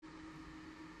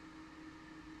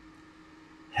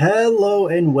Hello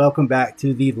and welcome back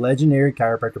to the Legendary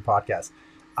Chiropractor Podcast.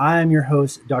 I'm your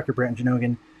host, Dr. Brent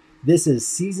Janogan. This is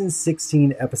season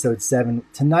 16, episode 7.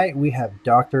 Tonight we have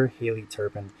Dr. Haley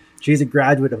Turpin. She's a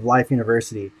graduate of Life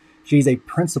University. She's a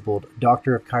principled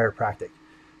doctor of chiropractic.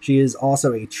 She is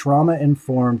also a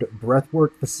trauma-informed breathwork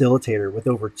facilitator with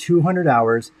over 200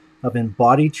 hours of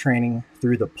embodied training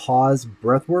through the PAWS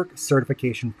Breathwork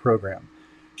Certification Program.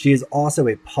 She is also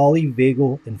a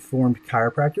polyvagal informed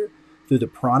chiropractor through the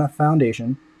Prana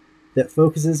Foundation that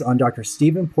focuses on Dr.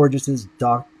 Stephen Porges'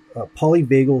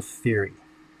 polyvagal theory.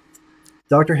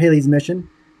 Dr. Haley's mission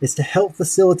is to help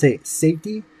facilitate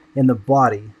safety in the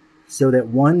body so that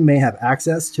one may have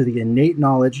access to the innate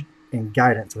knowledge and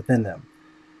guidance within them.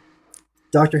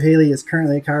 Dr. Haley is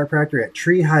currently a chiropractor at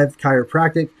Tree Hive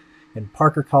Chiropractic in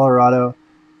Parker, Colorado.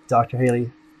 Dr.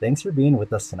 Haley, thanks for being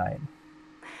with us tonight.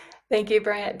 Thank you,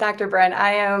 Dr. Brent.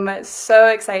 I am so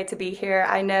excited to be here.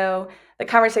 I know the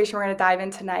conversation we're going to dive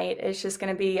in tonight is just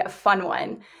going to be a fun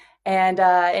one. And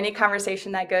any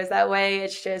conversation that goes that way,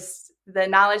 it's just the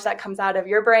knowledge that comes out of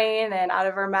your brain and out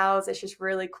of our mouths. It's just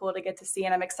really cool to get to see.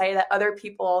 And I'm excited that other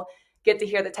people get to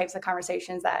hear the types of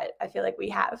conversations that I feel like we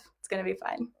have. It's going to be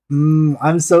fun.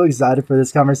 I'm so excited for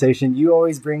this conversation. You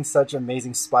always bring such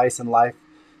amazing spice and life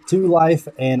to life,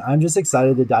 and I'm just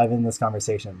excited to dive in this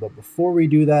conversation. But before we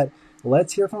do that,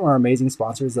 let's hear from our amazing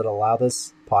sponsors that allow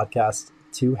this podcast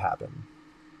to happen.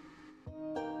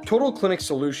 Total Clinic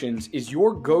Solutions is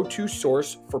your go-to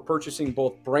source for purchasing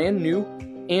both brand new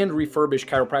and refurbished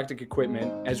chiropractic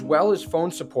equipment, as well as phone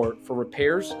support for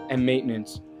repairs and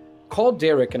maintenance. Call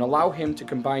Derek and allow him to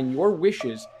combine your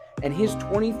wishes and his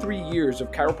 23 years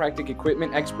of chiropractic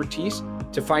equipment expertise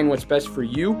to find what's best for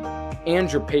you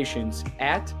and your patients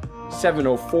at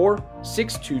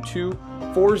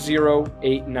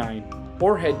 704-622-4089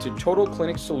 or head to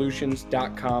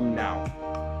TotalClinicSolutions.com now.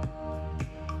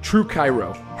 True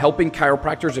Chiro, helping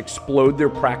chiropractors explode their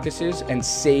practices and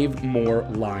save more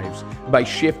lives by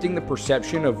shifting the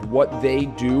perception of what they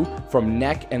do from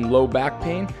neck and low back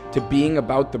pain to being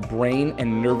about the brain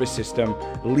and nervous system,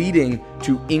 leading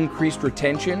to increased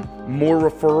retention, more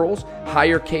referrals,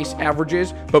 higher case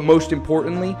averages, but most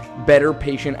importantly, better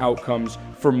patient outcomes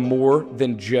for more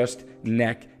than just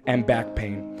neck and back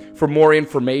pain. For more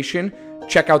information,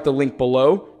 check out the link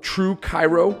below,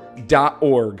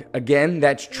 truechiro.org. Again,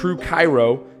 that's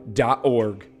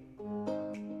truechiro.org.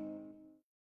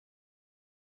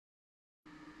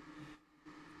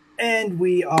 And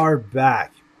we are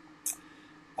back.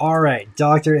 All right,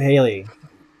 Dr. Haley,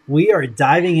 we are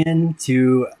diving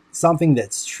into something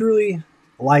that's truly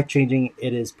life-changing.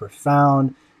 It is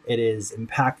profound. It is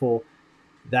impactful.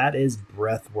 That is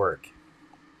breath work.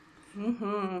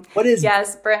 What is...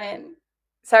 Yes, Brent.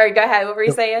 Sorry, go ahead. What were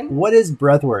you saying? What is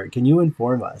breath work? Can you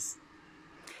inform us?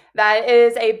 That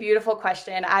is a beautiful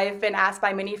question. I've been asked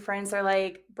by many friends, they're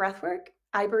like, breath work?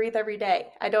 I breathe every day.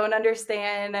 I don't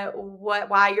understand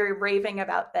why you're raving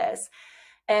about this.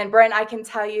 And Brent, I can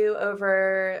tell you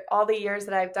over all the years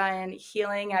that I've done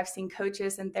healing, I've seen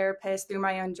coaches and therapists through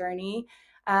my own journey.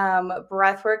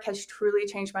 Breath work has truly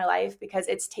changed my life because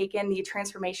it's taken the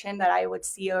transformation that I would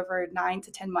see over 9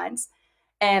 to 10 months.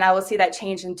 And I will see that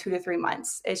change in 2 to 3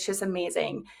 months. It's just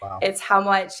amazing. Wow. It's how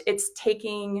much it's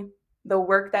taking the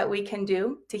work that we can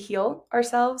do to heal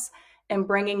ourselves and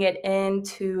bringing it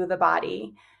into the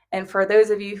body. And for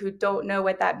those of you who don't know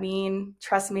what that means,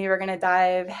 trust me, we're going to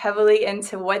dive heavily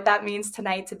into what that means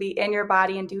tonight to be in your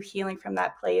body and do healing from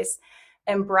that place.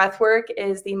 And breath work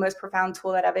is the most profound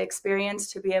tool that I've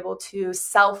experienced to be able to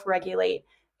self-regulate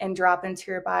and drop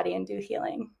into your body and do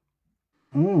healing.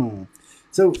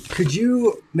 So could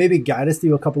you maybe guide us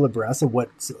through a couple of breaths of what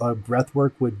breath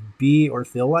work would be or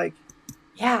feel like?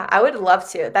 Yeah, I would love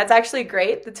to. That's actually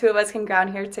great. The two of us can ground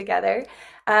here together.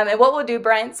 And what we'll do,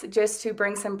 Brent, just to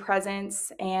bring some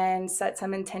presence and set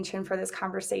some intention for this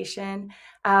conversation,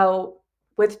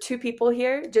 with two people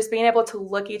here, just being able to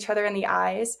look each other in the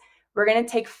eyes, we're going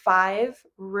to take 5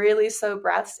 really slow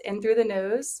breaths in through the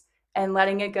nose and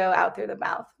letting it go out through the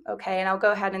mouth. Okay, and I'll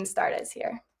go ahead and start us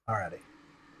here. All righty.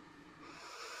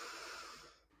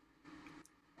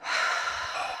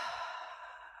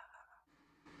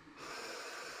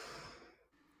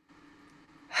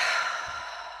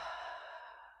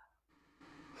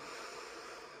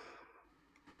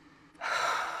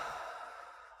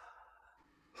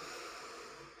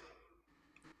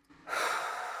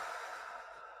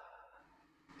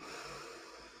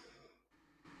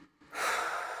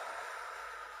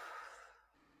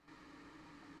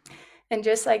 And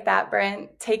just like that,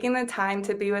 Brent, taking the time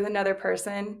to be with another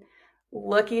person,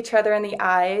 look each other in the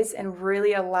eyes and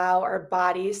really allow our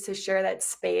bodies to share that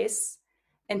space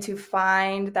and to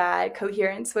find that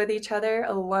coherence with each other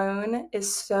alone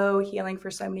is so healing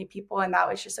for so many people. And that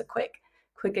was just a quick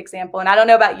example. And I don't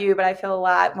know about you, but I feel a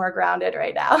lot more grounded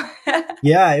right now.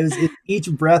 Yeah, each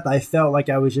breath I felt like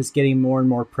I was just getting more and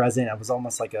more present. I was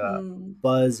almost like a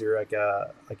buzz, or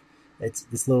like it's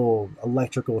this little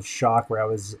electrical shock where I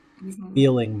was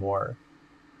feeling more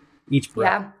each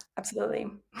breath. Yeah, absolutely.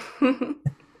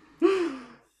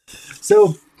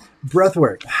 So breath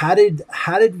work, how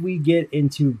did we get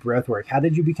into breath work? How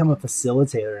did you become a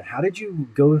facilitator? How did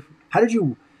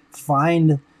you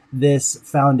find this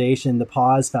foundation, the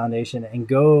Pause Foundation, and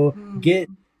go get,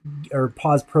 or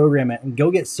Pause program it and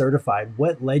go get certified?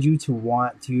 What led you to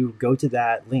want to go to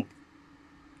that link?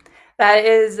 That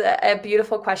is a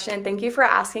beautiful question. Thank you for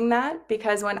asking that,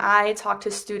 because when I talk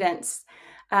to students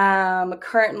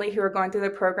currently who are going through the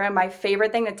program, my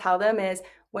favorite thing to tell them is,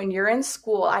 when you're in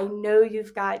school, I know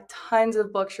you've got tons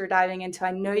of books you're diving into.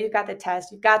 I know you've got the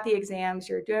tests, you've got the exams,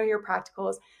 you're doing your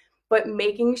practicals, but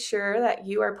making sure that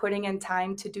you are putting in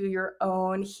time to do your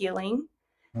own healing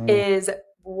is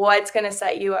what's going to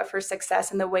set you up for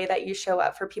success in the way that you show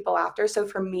up for people after. So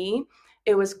for me,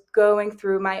 it was going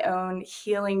through my own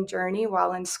healing journey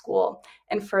while in school.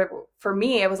 And for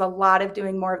me, it was a lot of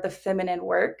doing more of the feminine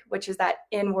work, which is that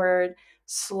inward,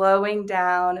 slowing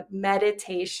down,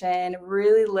 meditation,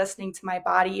 really listening to my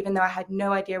body, even though I had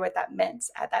no idea what that meant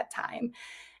at that time.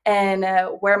 And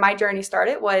where my journey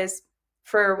started was,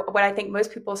 for what I think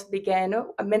most people begin,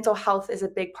 mental health is a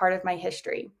big part of my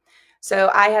history.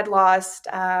 So I had lost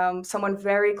someone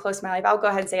very close to my life. I'll go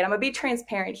ahead and say it. I'm going to be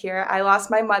transparent here. I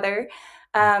lost my mother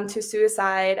to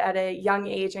suicide at a young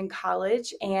age in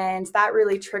college. And that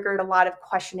really triggered a lot of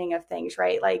questioning of things,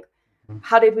 right? Like,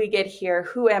 how did we get here?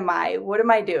 Who am I? What am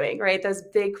I doing? Right? Those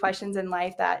big questions in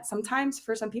life that sometimes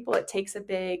for some people, it takes a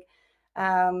big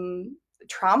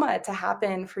trauma to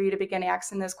happen for you to begin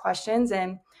asking those questions.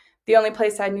 And the only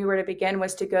place I knew where to begin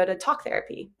was to go to talk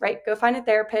therapy, right? Go find a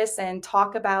therapist and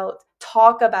talk about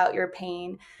your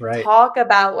pain, right? Talk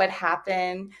about what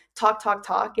happened,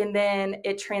 talk. And then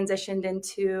it transitioned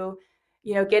into,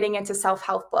 getting into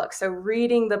self-help books. So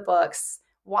reading the books,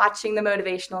 watching the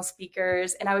motivational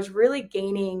speakers, and I was really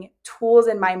gaining tools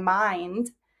in my mind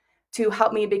to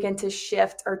help me begin to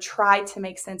shift or try to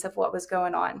make sense of what was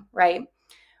going on, right?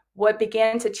 What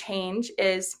began to change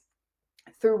is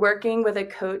through working with a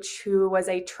coach who was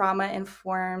a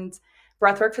trauma-informed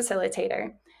breathwork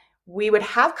facilitator. We would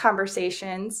have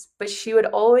conversations, but she would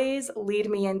always lead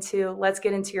me into, let's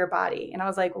get into your body. And I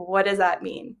was like, what does that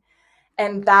mean?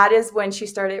 And that is when she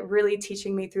started really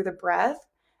teaching me through the breath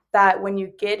that when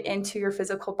you get into your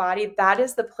physical body, that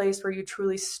is the place where you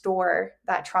truly store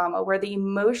that trauma, where the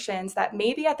emotions that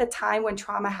maybe at the time when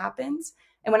trauma happens,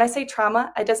 and when I say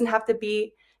trauma, it doesn't have to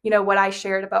be, what I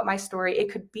shared about my story. It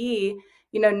could be,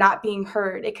 not being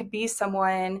heard. It could be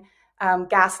someone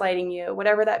gaslighting you,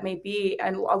 whatever that may be,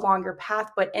 and a longer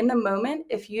path. But in the moment,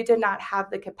 if you did not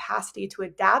have the capacity to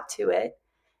adapt to it,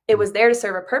 it was there to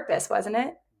serve a purpose, wasn't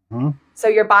it? So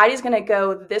your body's going to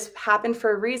go, this happened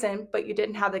for a reason, but you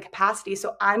didn't have the capacity.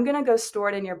 So I'm going to go store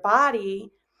it in your body.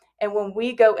 And when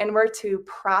we go inward to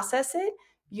process it,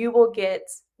 you will get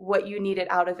what you needed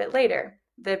out of it later.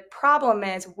 The problem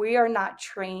is we are not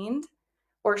trained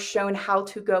or shown how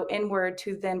to go inward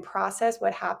to then process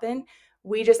what happened.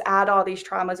 We just add all these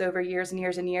traumas over years and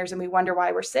years and years, and we wonder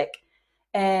why we're sick.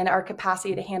 And our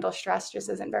capacity to handle stress just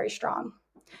isn't very strong.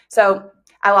 So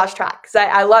I lost track because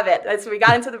I love it. So we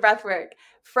got into the breath work.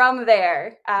 From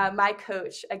there, my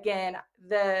coach, again,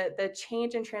 the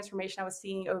change and transformation I was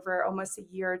seeing over almost a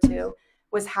year or two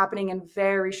was happening in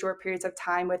very short periods of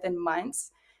time, within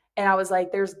months. And I was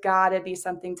like, there's got to be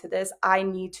something to this. I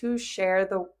need to share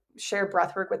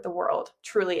breath work with the world.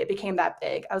 Truly, it became that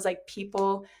big. I was like,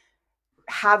 people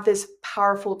have this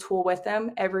powerful tool with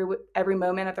them every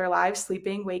moment of their lives,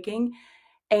 sleeping, waking,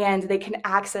 and they can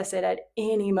access it at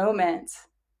any moment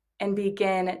and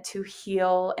begin to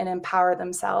heal and empower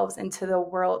themselves into the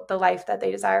world, the life that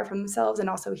they desire for themselves, and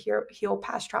also heal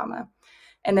past trauma.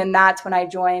 And then that's when I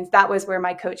joined. That was where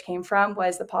my coach came from,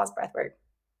 was the Pause Breathwork.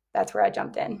 That's where I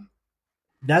jumped in.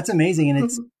 That's amazing. And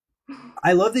it's,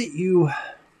 I love that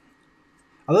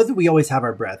we always have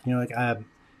our breath, I'm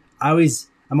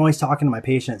always talking to my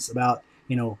patients about,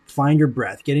 find your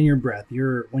breath, get in your breath.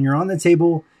 When you're on the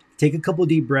table, take a couple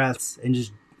deep breaths and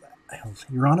just,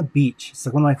 you're on a beach. It's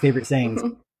like one of my favorite sayings.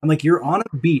 I'm like, you're on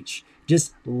a beach.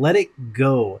 Just let it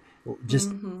go. Just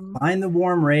find the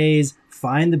warm rays,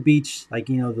 find the beach, like,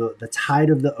 the tide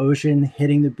of the ocean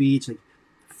hitting the beach. Like,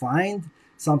 find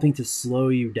something to slow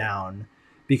you down,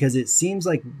 because it seems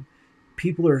like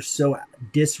people are so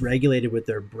dysregulated with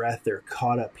their breath. They're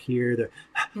caught up here. They're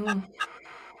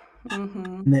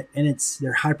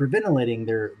hyperventilating.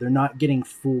 They're not getting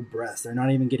full breaths. They're not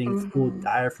even getting full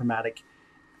diaphragmatic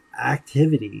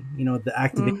activity. The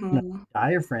activation of the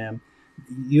diaphragm.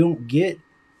 You don't get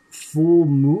full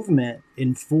movement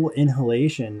in full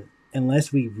inhalation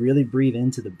unless we really breathe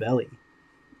into the belly,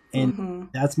 and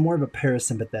that's more of a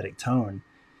parasympathetic tone.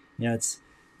 It's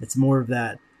more of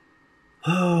that.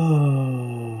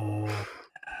 Oh,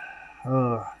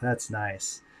 that's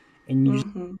nice. And you just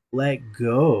let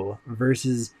go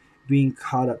versus being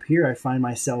caught up here. I find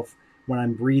myself when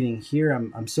I'm breathing here,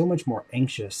 I'm so much more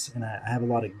anxious, and I have a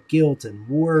lot of guilt and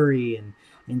worry, and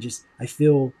just I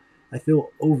feel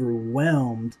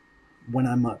overwhelmed when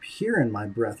I'm up here in my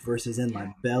breath versus in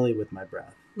my belly with my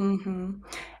breath. And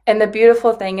the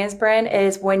beautiful thing is, Brent,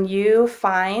 is when you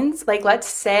find, like, let's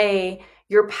say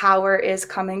your power is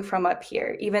coming from up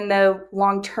here, even though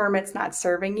long term it's not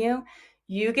serving you,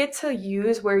 you get to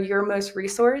use where you're most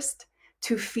resourced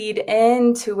to feed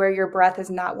into where your breath is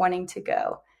not wanting to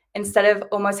go, instead of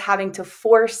almost having to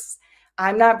force,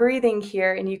 I'm not breathing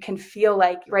here. And you can feel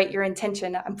like, right, your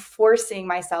intention, I'm forcing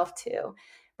myself to.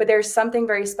 But there's something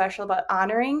very special about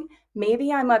honoring,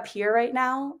 maybe I'm up here right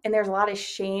now and there's a lot of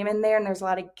shame in there and there's a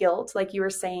lot of guilt, like you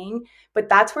were saying, but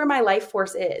that's where my life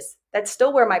force is. That's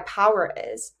still where my power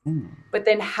is. But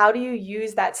then how do you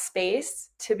use that space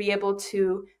to be able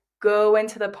to go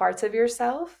into the parts of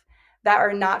yourself that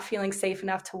are not feeling safe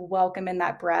enough to welcome in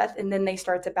that breath? And then they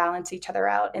start to balance each other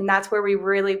out. And that's where we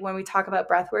really, when we talk about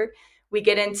breath work, we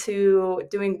get into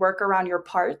doing work around your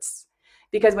parts.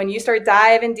 Because when you start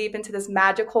diving deep into this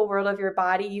magical world of your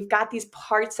body, you've got these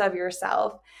parts of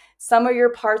yourself. Some of your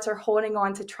parts are holding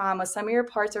on to trauma. Some of your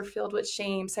parts are filled with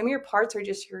shame. Some of your parts are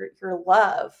just your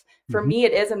love. For me,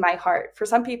 it is in my heart. For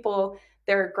some people,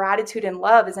 their gratitude and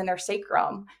love is in their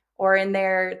sacrum or in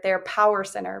their power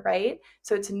center, right?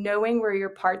 So it's knowing where your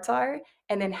parts are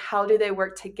and then how do they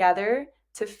work together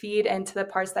to feed into the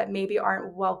parts that maybe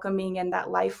aren't welcoming in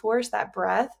that life force, that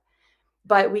breath.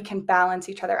 But we can balance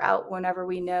each other out whenever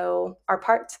we know our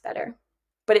parts better.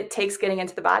 But it takes getting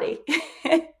into the body.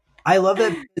 I love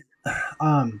that.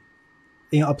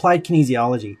 Applied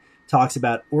kinesiology talks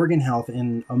about organ health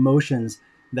and emotions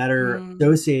that are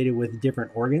associated with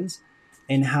different organs,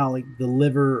 and how like the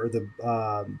liver or the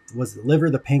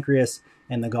pancreas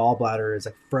and the gallbladder is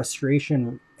like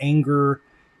frustration, anger,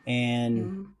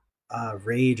 and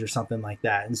rage or something like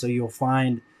that. And so you'll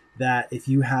find that if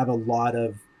you have a lot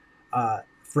of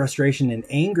frustration and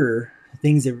anger,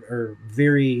 things that are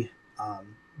very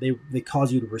they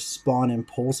cause you to respond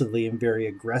impulsively and very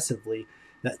aggressively.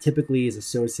 That typically is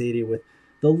associated with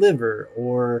the liver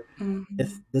or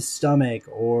if the stomach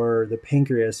or the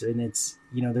pancreas. And it's,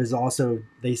 there's also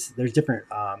there's different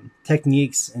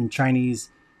techniques in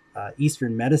Chinese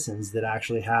Eastern medicines that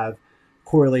actually have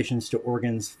correlations to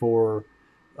organs for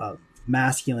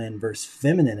masculine versus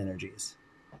feminine energies.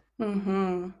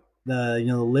 The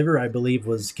liver, I believe,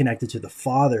 was connected to the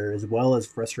father as well as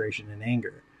frustration and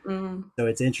anger. So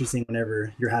it's interesting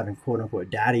whenever you're having quote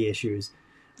unquote daddy issues,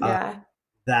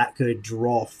 that could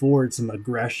draw forward some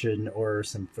aggression or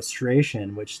some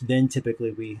frustration, which then typically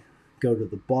we go to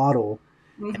the bottle.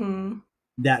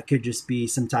 That could just be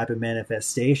some type of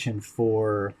manifestation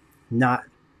for not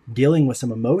dealing with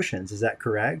some emotions. Is that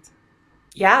correct?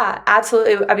 Yeah,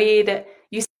 absolutely. I mean,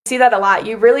 you see that a lot.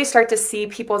 You really start to see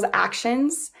people's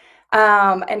actions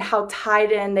and how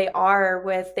tied in they are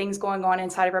with things going on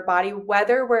inside of our body,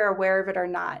 whether we're aware of it or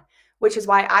not, which is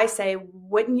why I say,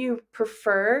 wouldn't you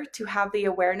prefer to have the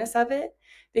awareness of it?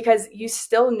 Because you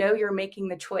still know you're making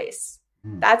the choice.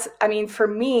 For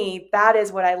me, that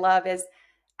is what I love, is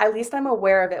at least I'm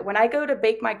aware of it. When I go to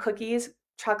bake my cookies,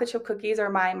 chocolate chip cookies are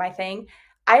my thing,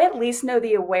 I at least know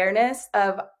the awareness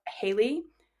of, Haley,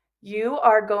 you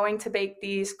are going to bake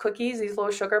these cookies, these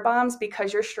little sugar bombs,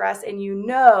 because you're stressed and you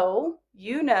know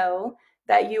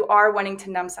that you are wanting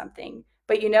to numb something.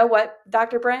 But you know what,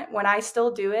 Dr. Brent, when I still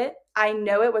do it, I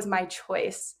know it was my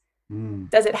choice.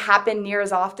 Does it happen near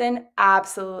as often?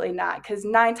 Absolutely not. Because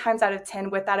 9 times out of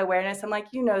 10 with that awareness, I'm like,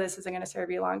 this isn't going to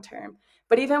serve you long term.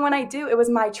 But even when I do, it was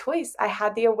my choice. I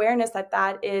had the awareness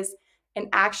that is an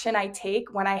action I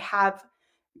take when I have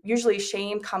usually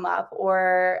shame come up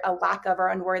or a lack of or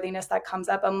unworthiness that comes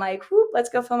up. I'm like, let's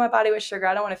go fill my body with sugar.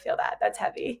 I don't want to feel that. That's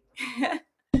heavy.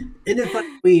 Isn't it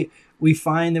funny? We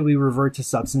find that we revert to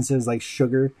substances like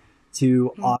sugar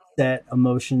to offset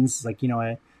emotions. Like,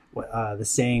 the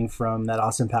saying from that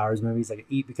Austin Powers movie is like, I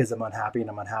eat because I'm unhappy and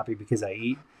I'm unhappy because I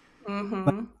eat.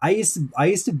 I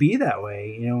used to be that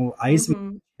way. I used to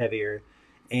be heavier,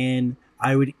 and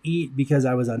I would eat because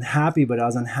I was unhappy, but I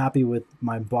was unhappy with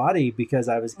my body because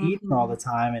I was eating all the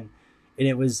time. And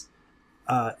it was,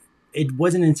 it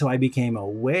wasn't until I became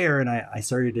aware and I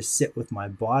started to sit with my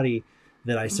body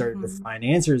that I started to find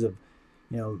answers of,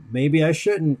 maybe I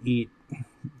shouldn't eat,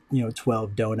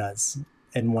 12 donuts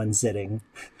in one sitting.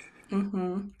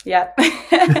 Yep.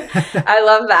 I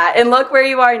love that. And look where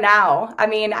you are now. I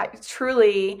mean,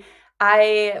 truly,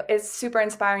 it's super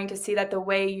inspiring to see that the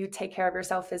way you take care of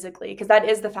yourself physically, because that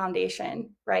is the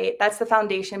foundation, right? That's the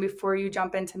foundation before you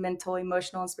jump into mental,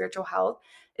 emotional, and spiritual health,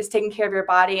 is taking care of your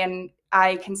body. And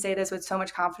I can say this with so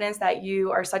much confidence that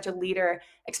you are such a leader,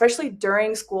 especially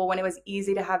during school when it was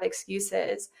easy to have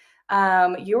excuses.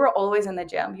 You were always in the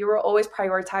gym. You were always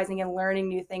prioritizing and learning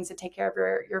new things to take care of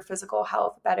your physical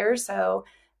health better. So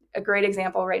a great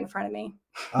example right in front of me.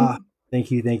 Thank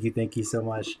you so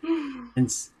much. And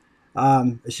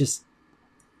it's just,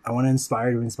 I want to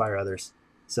inspire others.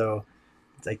 So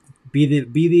it's like, be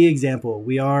the example.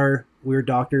 We're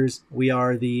doctors. We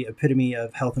are the epitome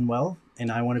of health and wealth.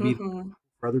 And I want to be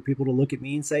for other people to look at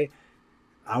me and say,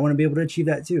 I want to be able to achieve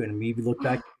that too. And maybe look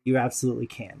back, you absolutely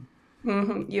can.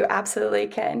 You absolutely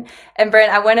can. And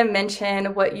Brent, I want to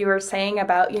mention what you were saying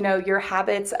about, your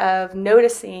habits of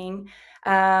noticing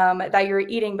that you're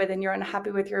eating, but then you're unhappy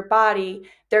with your body.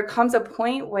 There comes a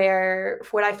point where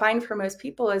what I find for most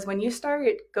people is when you start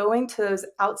going to those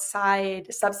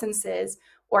outside substances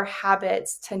or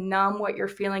habits to numb what you're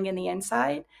feeling in the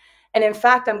inside. And in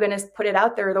fact, I'm going to put it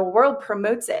out there, the world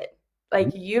promotes it. Like,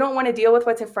 you don't want to deal with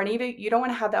what's in front of you. You don't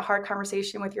want to have that hard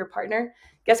conversation with your partner.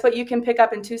 Guess what you can pick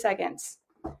up in 2 seconds?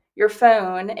 Your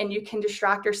phone, and you can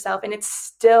distract yourself. And it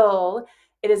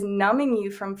is numbing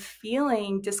you from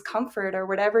feeling discomfort or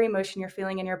whatever emotion you're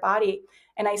feeling in your body.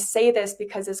 And I say this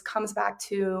because this comes back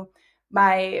to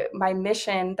my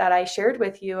mission that I shared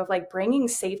with you of like bringing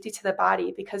safety to the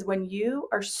body. Because when you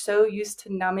are so used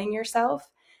to numbing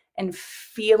yourself and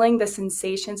feeling the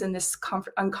sensations and this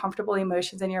uncomfortable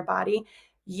emotions in your body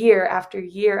year after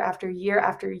year after year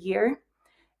after year,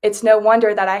 it's no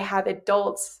wonder that I have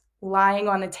adults lying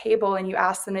on the table and you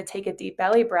ask them to take a deep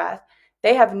belly breath.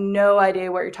 They have no idea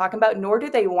what you're talking about, nor do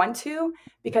they want to,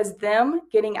 because them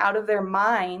getting out of their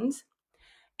mind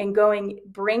and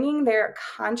bringing their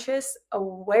conscious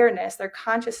awareness, their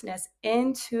consciousness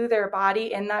into their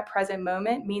body in that present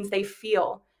moment means they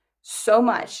feel so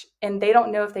much and they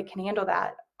don't know if they can handle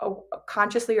that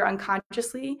consciously or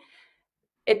unconsciously.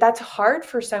 That's hard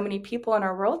for so many people in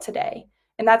our world today.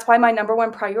 And that's why my number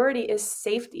one priority is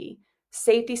safety,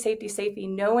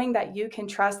 knowing that you can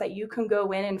trust that you can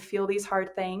go in and feel these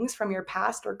hard things from your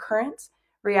past or current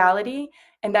reality,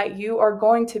 and that you are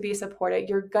going to be supported.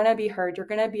 You're going to be heard. You're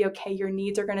going to be okay. Your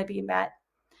needs are going to be met.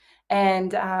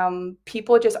 And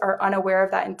people just are unaware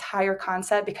of that entire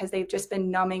concept because they've just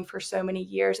been numbing for so many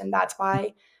years. And that's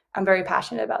why I'm very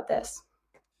passionate about this.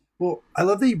 Well, I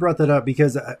love that you brought that up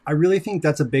because I really think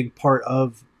that's a big part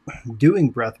of doing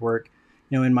breath work.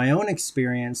 In my own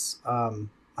experience,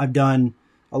 I've done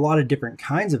a lot of different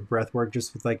kinds of breath work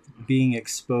just with like being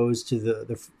exposed to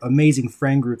the amazing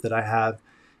friend group that I have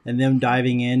and them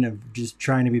diving in and just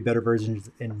trying to be better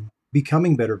versions and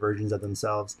becoming better versions of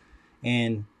themselves.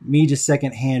 And me just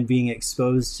secondhand being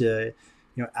exposed to,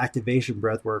 activation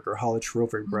breath work or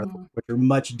holotrophic breath work, which are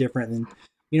much different than,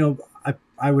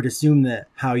 I would assume that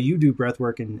how you do breath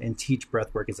work and teach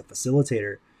breath work as a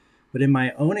facilitator. But in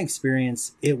my own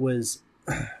experience, it was,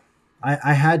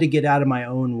 I had to get out of my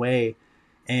own way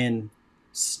and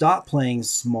stop playing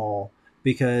small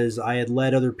because I had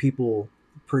let other people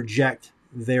project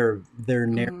their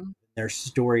narrative, their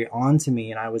story onto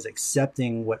me. And I was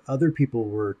accepting what other people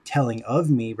were telling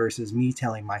of me versus me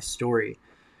telling my story.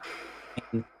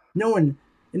 And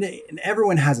and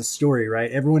everyone has a story,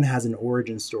 right? Everyone has an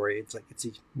origin story. It's like,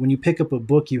 when you pick up a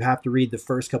book, you have to read the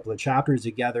first couple of chapters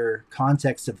to gather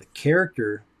context of the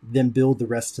character, then build the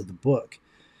rest of the book.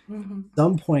 At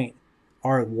some point,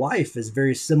 our life is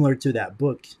very similar to that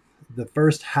book. The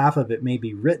first half of it may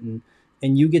be written,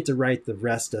 and you get to write the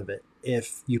rest of it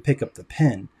if you pick up the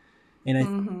pen. And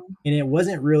and it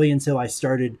wasn't really until I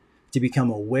started to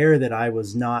become aware that I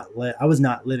was not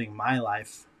living my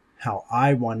life how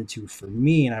I wanted to for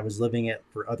me, and I was living it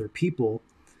for other people.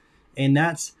 And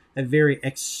that's a very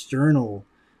external,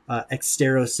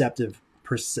 exteroceptive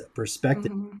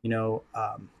perspective.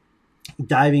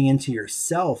 Diving into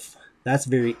yourself, that's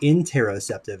very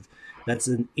interoceptive. That's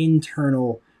an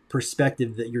internal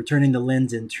perspective that you're turning the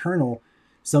lens internal.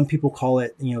 Some people call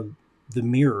it, the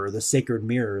mirror, the sacred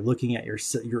mirror, looking at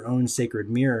your own sacred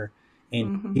mirror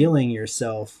and healing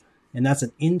yourself. And that's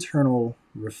an internal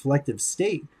reflective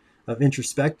state of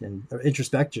introspection.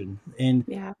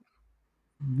 And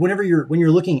when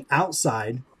you're looking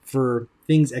outside for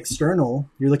things external,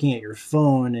 you're looking at your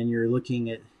phone and you're looking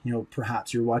at,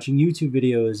 perhaps you're watching YouTube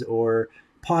videos or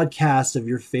podcasts of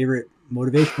your favorite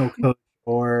motivational coach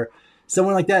or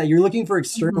someone like that. You're looking for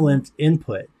external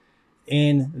input,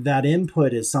 and that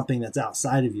input is something that's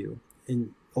outside of you.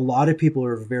 And a lot of people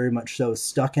are very much so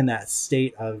stuck in that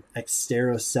state of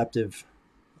exteroceptive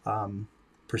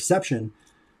perception.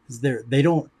 They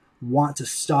don't want to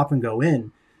stop and go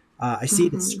in. I see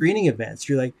it at screening events.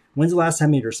 You're like, when's the last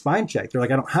time you had your spine checked? They're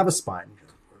like, I don't have a spine.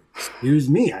 Excuse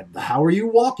me. How are you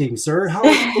walking, sir? How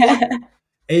are you walking?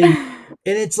 and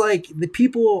it's like the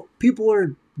people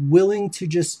are willing to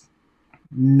just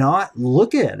not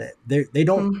look at it. They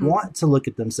don't want to look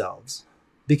at themselves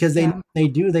because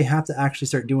they have to actually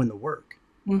start doing the work.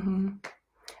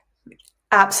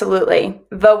 Absolutely.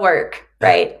 The work,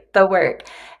 right? The work.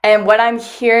 And when I'm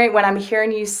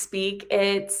hearing you speak,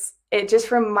 it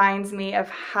just reminds me of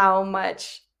how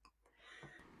much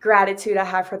gratitude I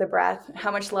have for the breath, how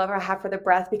much love I have for the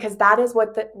breath, because that is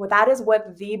what the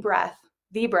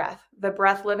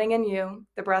breath living in you,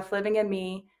 the breath living in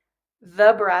me,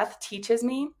 the breath teaches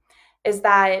me, is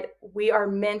that we are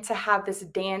meant to have this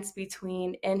dance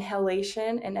between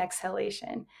inhalation and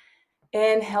exhalation.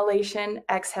 Inhalation,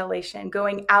 exhalation,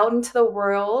 going out into the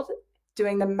world,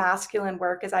 doing the masculine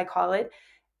work, as I call it.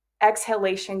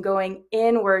 Exhalation, going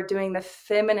inward, doing the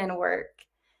feminine work.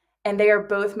 And they are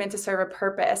both meant to serve a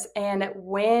purpose. And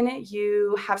when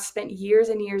you have spent years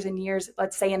and years and years,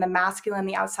 let's say in the masculine,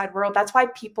 the outside world, that's why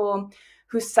people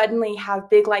who suddenly have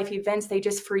big life events, they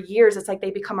just for years, it's like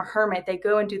they become a hermit. They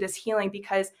go and do this healing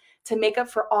because to make up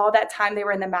for all that time they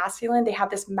were in the masculine, they have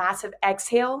this massive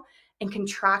exhale and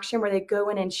contraction where they go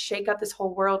in and shake up this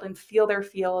whole world and feel their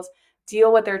feels,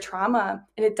 deal with their trauma.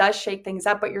 And it does shake things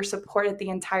up, but you're supported the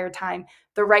entire time.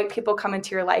 The right people come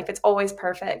into your life. It's always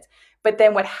perfect. But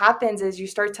then what happens is you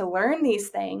start to learn these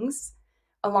things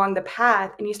along the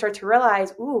path and you start to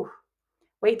realize, ooh,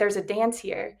 wait, there's a dance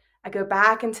here. I go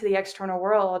back into the external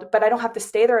world, but I don't have to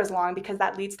stay there as long because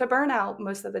that leads to burnout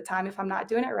most of the time if I'm not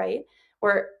doing it right.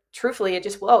 Or truthfully, it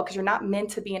just will, because you're not meant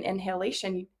to be in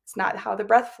inhalation. It's not how the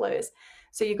breath flows.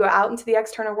 So you go out into the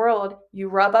external world, you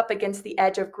rub up against the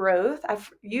edge of growth.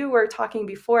 You were talking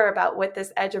before about what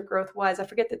this edge of growth was. I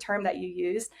forget the term that you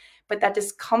used, but that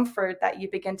discomfort that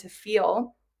you begin to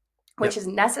feel, which is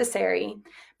necessary.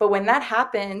 But when that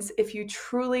happens, if you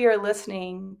truly are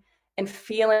listening and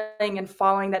feeling and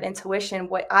following that intuition,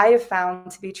 what I have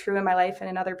found to be true in my life and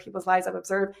in other people's lives I've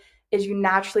observed is you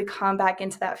naturally come back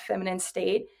into that feminine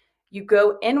state. You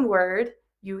go inward,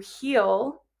 you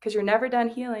heal, because you're never done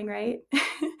healing, right?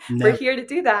 We're here to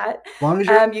do that. As long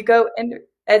as you go in,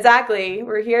 exactly.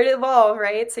 We're here to evolve,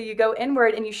 right? So you go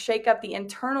inward and you shake up the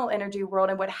internal energy world.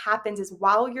 And what happens is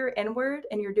while you're inward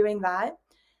and you're doing that,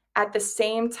 at the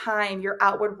same time, your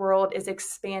outward world is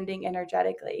expanding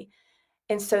energetically.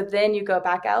 And so then you go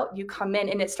back out, you come in,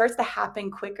 and it starts to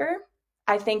happen quicker,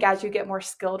 I think, as you get more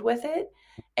skilled with it,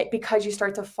 because you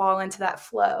start to fall into that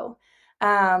flow.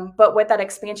 But what that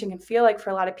expansion can feel like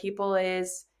for a lot of people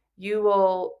is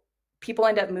people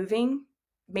end up moving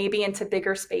maybe into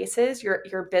bigger spaces.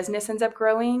 Your business ends up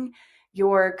growing,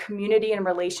 your community and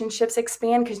relationships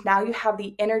expand because now you have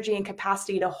the energy and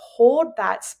capacity to hold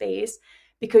that space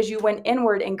because you went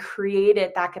inward and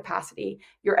created that capacity.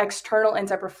 Your external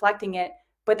ends up reflecting it,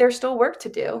 but there's still work to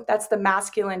do. That's the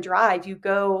masculine drive. You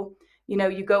go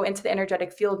into the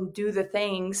energetic field and do the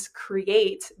things,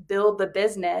 create, build the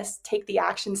business, take the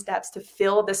action steps to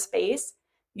fill the space.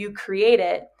 You create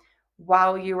it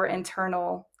while you were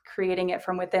internal, creating it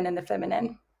from within in the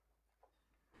feminine.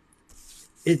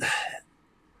 It's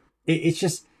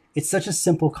such a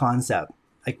simple concept.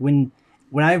 Like when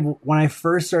I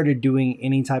first started doing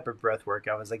any type of breath work,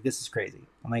 I was like, this is crazy.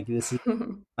 I'm like, this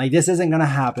isn't going to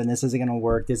happen. This isn't going to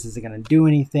work. This isn't going to do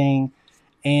anything.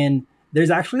 And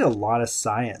there's actually a lot of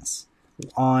science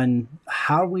on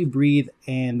how we breathe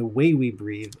and the way we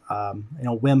breathe.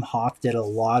 Wim Hof did a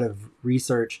lot of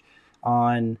research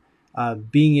on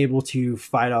being able to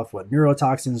fight off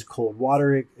neurotoxins, cold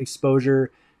water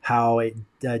exposure, how it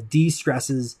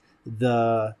de-stresses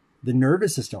the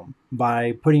nervous system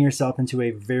by putting yourself into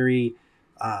a very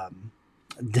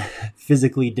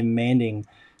physically demanding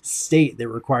state that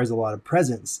requires a lot of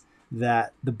presence,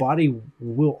 that the body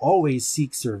will always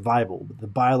seek survival. The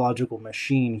biological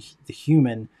machine, the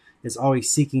human, is always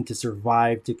seeking to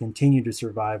survive, to continue to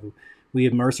survive. We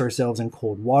immerse ourselves in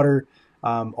cold water.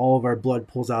 All of our blood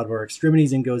pulls out of our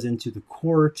extremities and goes into the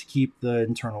core to keep the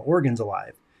internal organs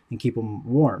alive and keep them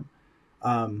warm.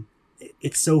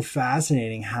 It's so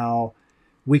fascinating how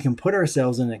we can put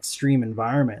ourselves in extreme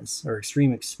environments or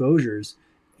extreme exposures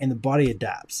and the body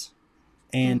adapts.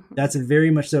 And that's a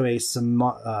very much so a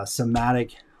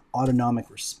somatic autonomic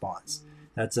response.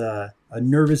 That's a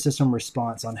nervous system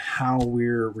response on how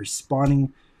we're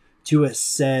responding to a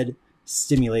said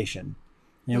stimulation.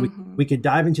 We could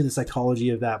dive into the psychology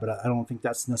of that, but I don't think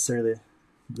that's necessarily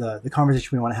the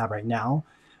conversation we want to have right now.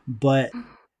 But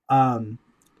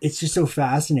it's just so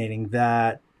fascinating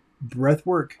that breath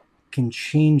work can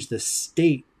change the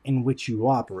state in which you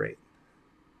operate.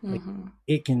 Like,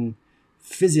 it can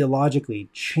physiologically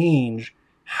change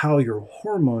how your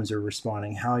hormones are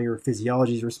responding, how your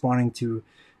physiology is responding to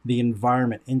the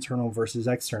environment, internal versus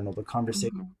external, the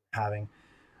conversation we're having.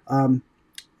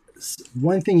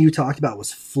 One thing you talked about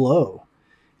was flow.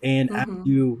 And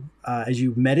as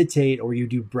you meditate or you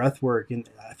do breath work, and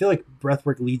I feel like breath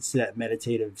work leads to that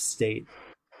meditative state.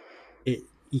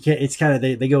 It's kind of,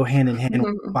 they go hand in hand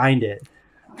when you find it.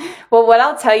 Well, what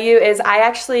I'll tell you is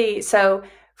so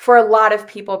for a lot of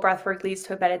people, breath work leads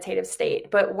to a meditative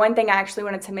state. But one thing I actually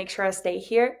wanted to make sure I say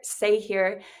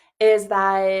here is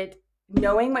that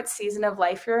knowing what season of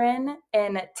life you're in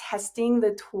and testing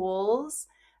the tools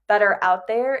that are out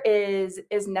there is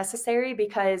necessary,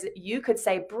 because you could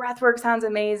say breathwork sounds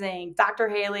amazing, Dr.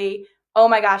 Haley, oh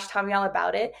my gosh, tell me all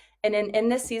about it. And in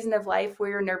this season of life where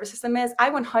your nervous system is,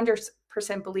 I 100%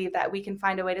 believe that we can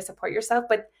find a way to support yourself.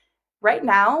 But right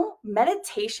now,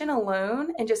 meditation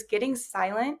alone and just getting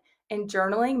silent and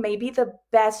journaling may be the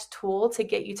best tool to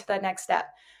get you to that next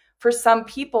step. For some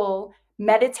people,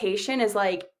 meditation is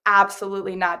like,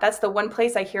 absolutely not. That's the one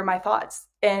place I hear my thoughts,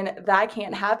 and that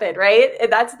can't happen, right?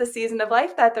 That's the season of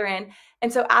life that they're in.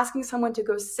 And so asking someone to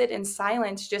go sit in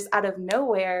silence just out of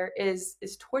nowhere is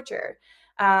torture.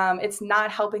 It's not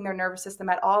helping their nervous system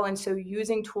at all. And so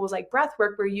using tools like breath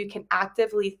work, where you can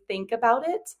actively think about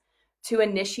it to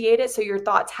initiate it, so your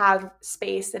thoughts have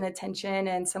space and attention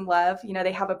and some love,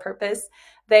 they have a purpose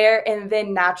there. And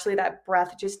then naturally that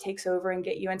breath just takes over and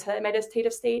get you into that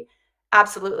meditative state.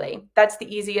 Absolutely. That's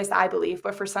the easiest, I believe.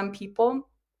 But for some people,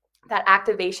 that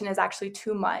activation is actually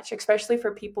too much, especially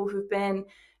for people who've been,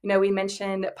 we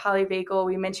mentioned polyvagal,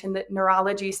 we mentioned the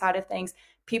neurology side of things,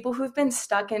 people who've been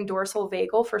stuck in dorsal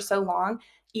vagal for so long,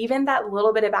 even that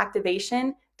little bit of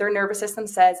activation, their nervous system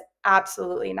says,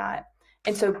 absolutely not.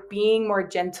 And so being more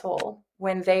gentle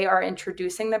when they are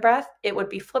introducing the breath, it would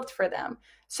be flipped for them.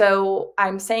 So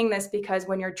I'm saying this because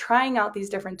when you're trying out these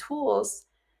different tools,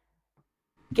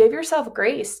 give yourself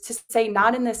grace to say,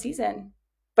 not in this season,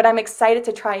 but I'm excited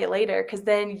to try it later, because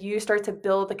then you start to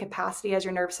build the capacity as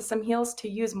your nervous system heals to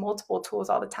use multiple tools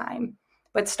all the time.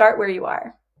 But start where you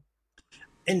are.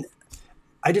 And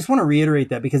I just want to reiterate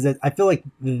that, because I feel like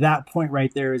that point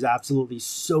right there is absolutely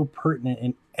so pertinent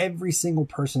in every single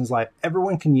person's life.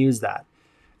 Everyone can use that.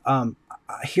 I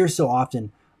hear so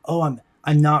often, oh,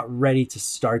 I'm not ready to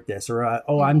start this, or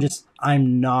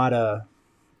I'm not a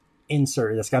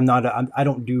insert this. I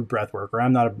don't do breath work, or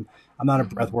I'm not a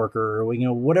breath worker, or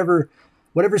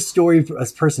whatever story a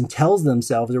person tells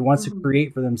themselves or wants to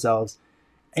create for themselves.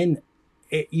 And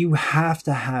you have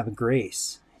to have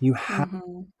grace. You have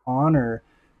to honor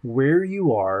where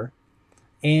you are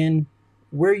and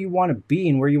where you want to be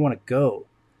and where you want to go.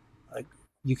 Like,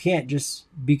 you can't just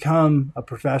become a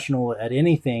professional at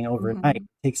anything overnight. It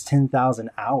takes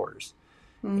 10,000 hours.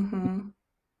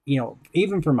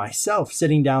 Even for myself,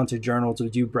 sitting down to journal, to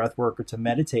do breath work, or to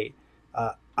meditate,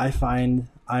 I find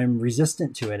I'm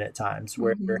resistant to it at times,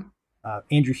 where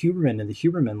Andrew Huberman in the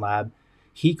Huberman Lab,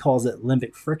 he calls it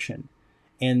limbic friction.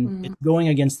 And it's going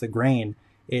against the grain.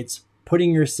 It's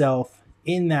putting yourself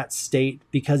in that state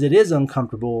because it is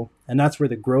uncomfortable. And that's where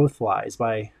the growth lies,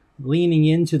 by leaning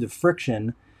into the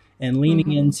friction and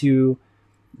leaning into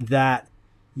that.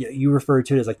 You refer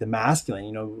to it as like the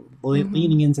masculine,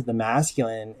 leaning into the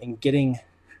masculine and getting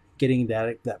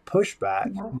that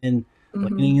pushback, and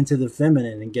leaning into the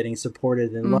feminine and getting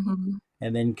supported and loved,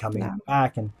 and then coming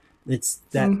back. And it's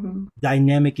that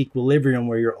dynamic equilibrium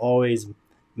where you're always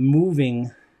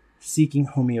moving, seeking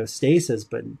homeostasis,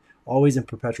 but always in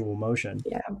perpetual motion.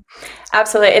 Yeah,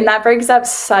 absolutely. And that brings up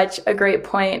such a great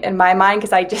point in my mind,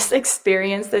 because I just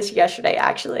experienced this yesterday,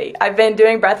 actually. I've been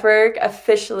doing breath work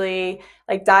officially,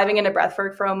 like diving into breath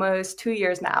work, for almost 2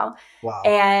 years now. Wow.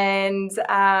 And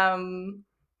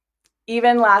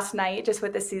even last night, just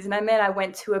with the season I'm in, I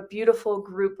went to a beautiful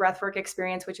group breathwork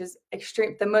experience, which is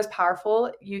extreme. The most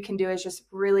powerful you can do is just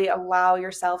really allow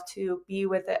yourself to be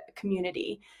with a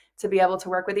community, to be able to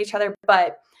work with each other.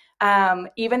 But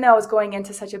even though I was going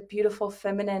into such a beautiful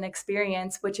feminine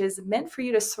experience, which is meant for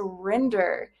you to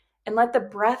surrender and let the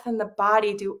breath and the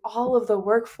body do all of the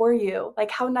work for you.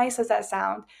 Like, how nice does that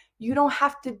sound? You don't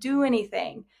have to do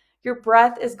anything. Your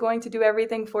breath is going to do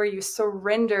everything for you.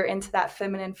 Surrender into that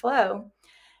feminine flow.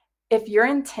 If your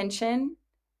intention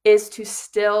is to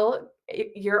still,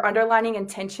 your underlining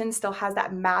intention still has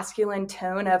that masculine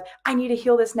tone of, I need to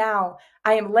heal this now.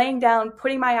 I am laying down,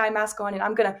 putting my eye mask on, and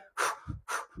I'm going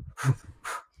to,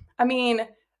 I mean,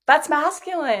 that's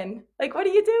masculine. Like, what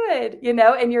are you doing? You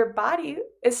know, and your body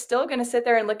is still going to sit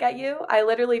there and look at you. I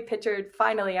literally pictured,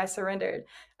 finally, I surrendered.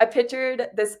 I pictured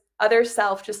this other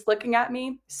self just looking at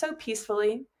me so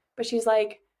peacefully, but she's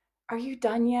like, are you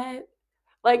done yet?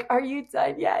 Like, are you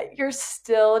done yet? You're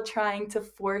still trying to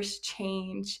force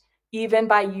change, even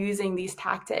by using these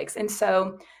tactics. And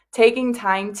so taking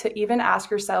time to even ask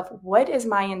yourself, what is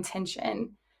my intention?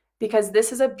 Because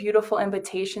this is a beautiful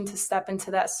invitation to step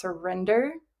into that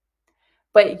surrender,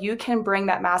 but you can bring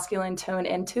that masculine tone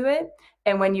into it.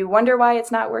 And when you wonder why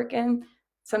it's not working,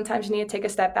 sometimes you need to take a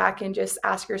step back and just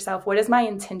ask yourself, what is my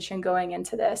intention going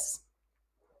into this?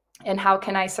 And how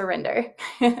can I surrender?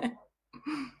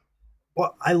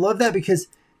 Well, I love that because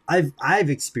I've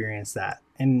experienced that,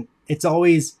 and it's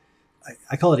always,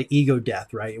 I call it an ego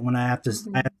death, right? When I have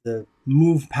to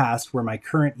move past where my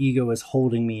current ego is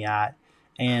holding me at,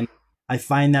 and I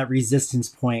find that resistance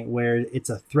point where it's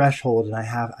a threshold, and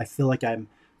I feel like I'm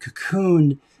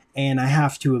cocooned, and I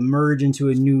have to emerge into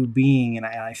a new being, and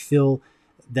I feel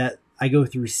that I go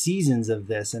through seasons of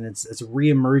this, and it's a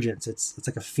reemergence. It's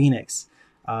like a phoenix.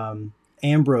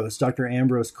 Dr.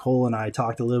 Ambrose Cole and I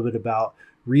talked a little bit about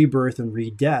rebirth and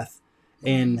re-death,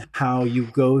 and how you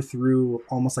go through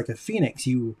almost like a phoenix.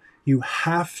 You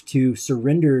have to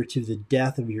surrender to the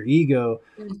death of your ego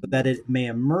so that it may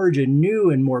emerge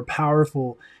anew and more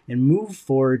powerful and move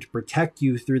forward to protect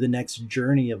you through the next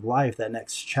journey of life, that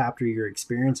next chapter you're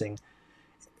experiencing.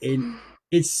 And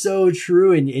it's so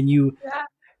true. And you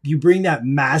bring that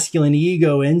masculine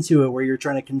ego into it where you're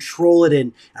trying to control it,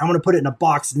 and I'm going to put it in a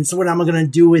box, and this is what I'm going to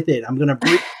do with it. I'm going to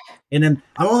breathe, and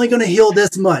I'm only going to heal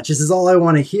this much. This is all I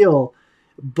want to heal.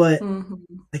 But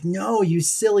like, no, you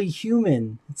silly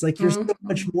human. It's like you're so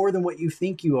much more than what you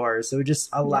think you are. So just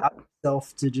allow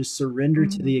yourself to just surrender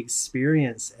to the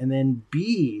experience, and then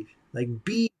be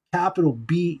capital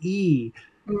BE.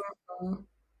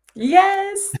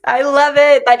 Yes, I love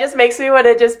it. That just makes me want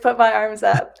to just put my arms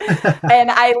up. And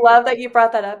I love that you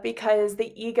brought that up, because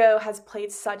the ego has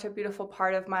played such a beautiful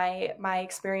part of my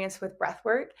experience with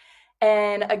breathwork.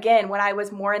 And again, when I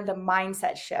was more in the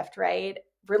mindset shift, right?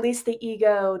 Release the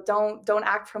ego, don't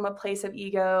act from a place of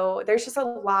ego. There's just a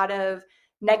lot of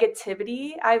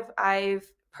negativity I've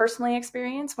personally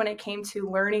experienced when it came to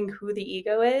learning who the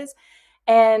ego is.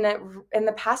 And in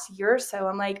the past year or so,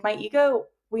 I'm like, my ego,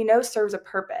 we know, serves a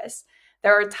purpose.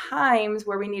 There are times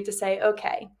where we need to say,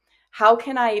 okay, how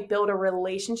can I build a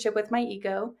relationship with my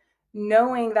ego,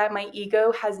 knowing that my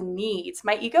ego has needs?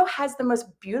 My ego has the most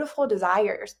beautiful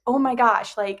desires. Oh my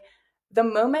gosh, like the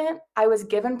moment I was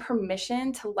given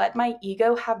permission to let my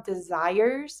ego have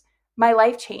desires, my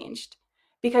life changed,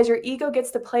 because your ego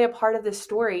gets to play a part of the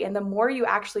story. And the more you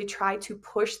actually try to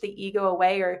push the ego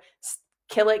away or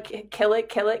kill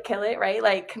it, right?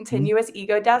 Like continuous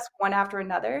ego deaths, one after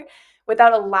another,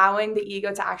 without allowing the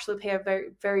ego to actually play a very,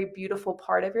 very beautiful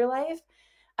part of your life.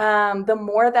 The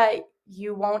more that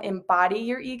you won't embody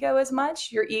your ego as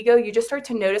much, you just start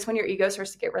to notice when your ego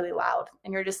starts to get really loud,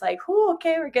 and you're just like, oh,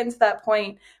 okay, we're getting to that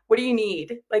point. What do you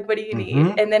need? Like, what do you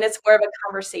need? And then it's more of a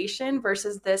conversation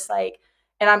versus this, like,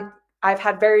 and I've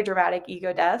had very dramatic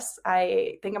ego deaths.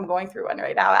 I think I'm going through one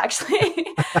right now, actually.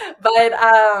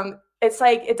 But it's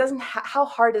like, it doesn't, how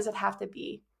hard does it have to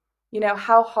be? You know,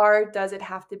 how hard does it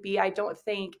have to be? I don't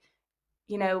think,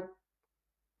 you know,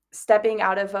 stepping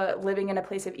out of living in a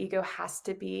place of ego has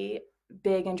to be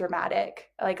big and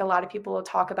dramatic. Like a lot of people will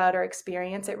talk about or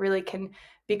experience. It really can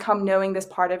become knowing this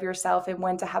part of yourself and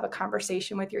when to have a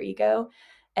conversation with your ego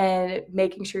and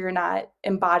making sure you're not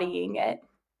embodying it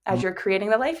as you're creating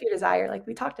the life you desire, like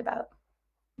we talked about.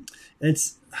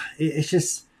 It's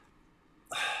just,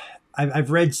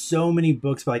 I've read so many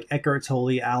books by like Eckhart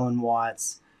Tolle, Alan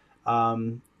Watts,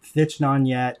 Thich Nhat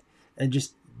Hanh, and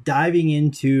just diving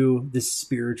into this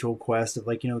spiritual quest of,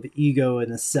 like, you know, the ego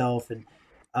and the self, and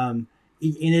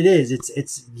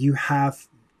it's you have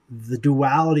the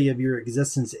duality of your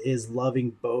existence is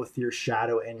loving both your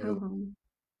shadow and your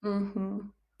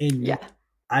and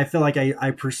I feel like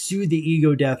I pursued the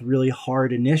ego death really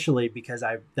hard initially because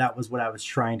that was what I was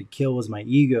trying to kill, was my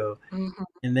ego.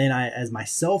 And then as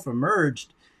myself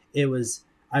emerged, I was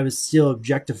still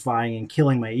objectifying and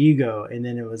killing my ego. And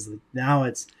then now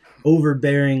it's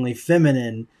overbearingly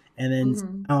feminine. And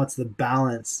then now it's the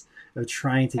balance of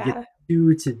trying to get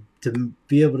to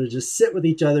be able to just sit with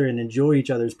each other and enjoy each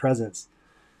other's presence.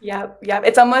 Yep.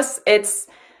 Yep.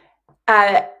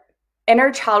 Uh,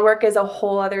 Inner child work is a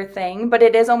whole other thing, but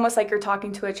it is almost like you're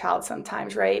talking to a child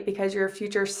sometimes, right? Because your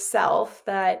future self,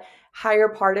 that higher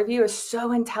part of you, is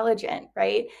so intelligent,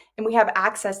 right? And we have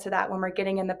access to that when we're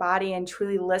getting in the body and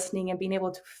truly listening and being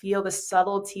able to feel the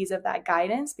subtleties of that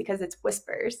guidance, because it's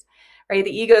whispers, right?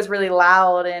 The ego is really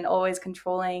loud and always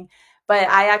controlling. But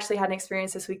I actually had an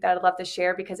experience this week that I'd love to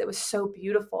share because it was so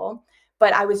beautiful.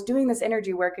 But I was doing this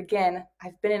energy work again.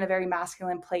 I've been in a very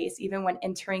masculine place, even when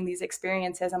entering these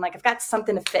experiences. I'm like, I've got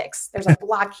something to fix. There's a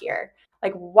block here.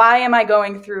 Like, why am I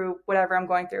going through whatever I'm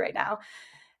going through right now?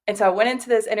 And so I went into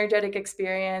this energetic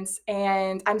experience,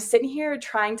 and I'm sitting here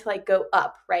trying to like go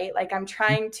up, right? Like I'm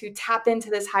trying to tap into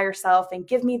this higher self and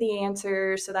give me the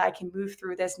answers so that I can move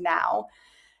through this now.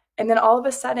 And then all of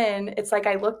a sudden, it's like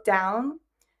I look down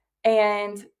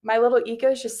and my little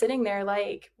ego is just sitting there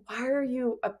like, why are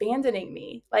you abandoning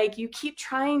me? Like, you keep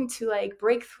trying to like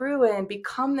break through and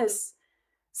become this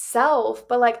self,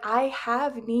 but like I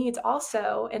have needs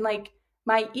also. And like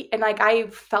I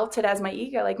felt it as my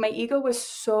ego. Like my ego was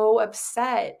so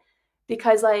upset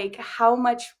because like, how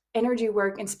much energy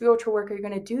work and spiritual work are you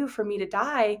going to do for me to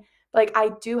die? Like,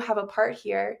 I do have a part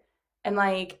here. And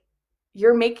like,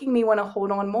 you're making me want to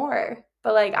hold on more.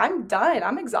 But like, I'm done.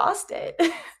 I'm exhausted.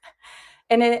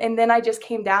 And then I just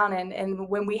came down, and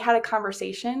when we had a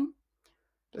conversation,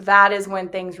 that is when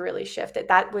things really shifted.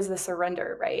 That was the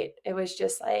surrender, right? It was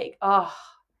just like, oh,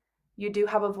 you do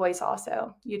have a voice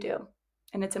also. You do.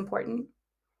 And it's important.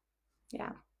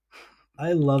 Yeah.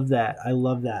 I love that. I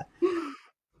love that.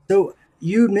 So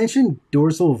you mentioned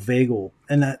dorsal vagal,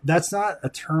 and that's not a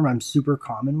term I'm super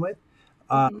common with.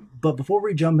 But before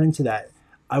we jump into that,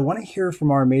 I want to hear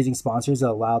from our amazing sponsors that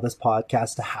allow this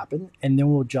podcast to happen, and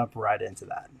then we'll jump right into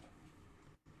that.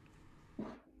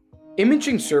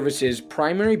 Imaging Services'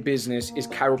 primary business is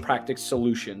chiropractic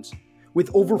solutions.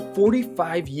 With over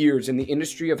 45 years in the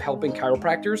industry of helping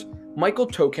chiropractors, Michael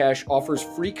Tokash offers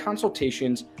free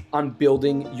consultations on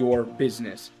building your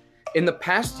business. In the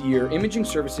past year, Imaging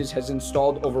Services has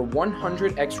installed over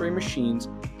 100 X-ray machines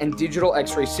and digital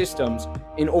X-ray systems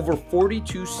in over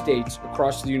 42 states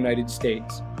across the United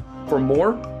States. For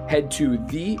more, head to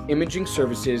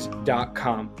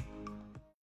theimagingservices.com.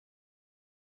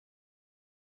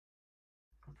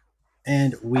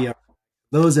 And we are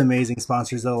those amazing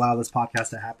sponsors that allow this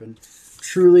podcast to happen.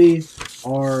 Truly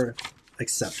are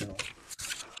exceptional.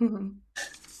 Mm-hmm.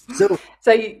 So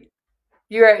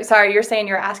you're saying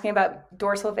you're asking about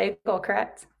dorsal vagal,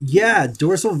 correct? Yeah,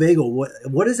 dorsal vagal.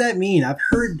 What does that mean? I've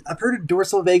heard of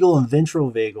dorsal vagal and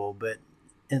ventral vagal, but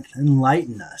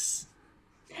enlighten us.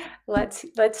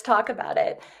 Let's talk about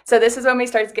it. So this is when we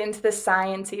start to get into the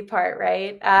sciencey part,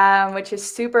 right? Which is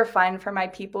super fun for my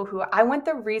people who I want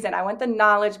the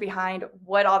knowledge behind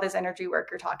what all this energy work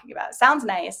you're talking about. Sounds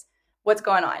nice. What's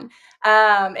going on?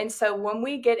 And so when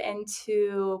we get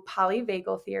into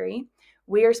polyvagal theory,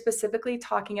 we are specifically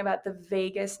talking about the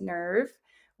vagus nerve,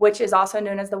 which is also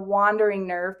known as the wandering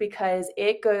nerve, because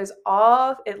it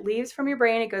leaves from your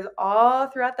brain, it goes all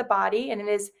throughout the body, and it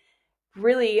is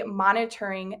really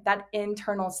monitoring that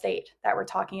internal state that we're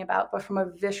talking about, but from a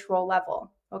visceral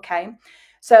level. Okay.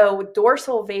 So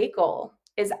dorsal vagal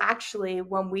is actually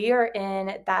when we are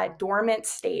in that dormant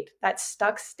state, that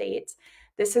stuck state.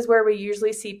 This is where we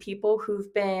usually see people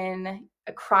who've been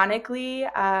chronically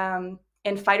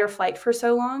in fight or flight for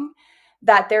so long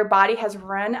that their body has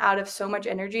run out of so much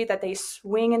energy that they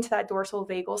swing into that dorsal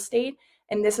vagal state.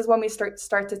 And this is when we start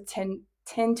to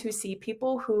tend to see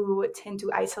people who tend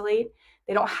to isolate.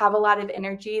 They don't have a lot of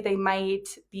energy. They might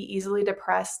be easily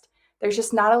depressed. There's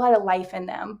just not a lot of life in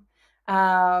them.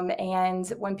 And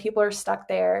when people are stuck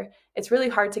there, it's really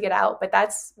hard to get out. But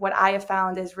that's what I have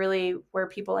found is really where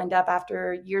people end up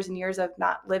after years and years of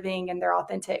not living in their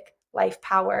authentic life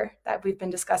power that we've been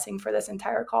discussing for this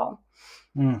entire call.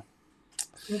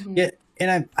 Mm-hmm. Yeah,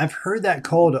 and I've heard that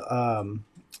called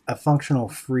a functional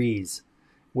freeze,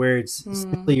 where it's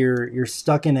simply you're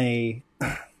stuck in a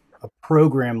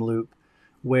program loop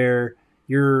where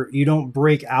you don't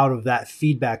break out of that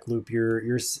feedback loop.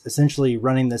 You're essentially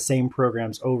running the same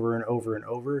programs over and over and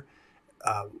over.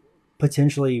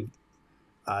 Potentially,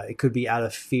 it could be out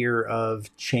of fear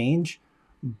of change.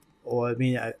 Or I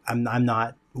mean, I'm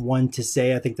not one to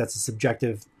say. I think that's a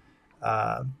subjective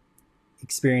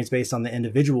experience based on the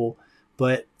individual.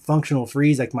 But functional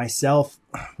freeze, like myself,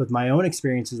 with my own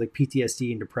experiences like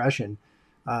PTSD and depression,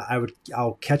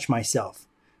 I'll catch myself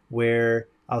where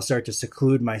I'll start to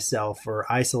seclude myself or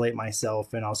isolate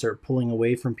myself, and I'll start pulling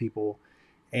away from people.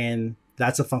 And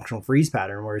that's a functional freeze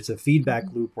pattern where it's a feedback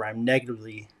loop where I'm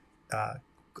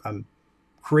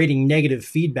creating negative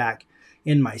feedback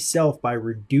in myself by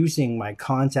reducing my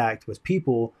contact with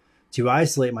people to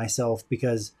isolate myself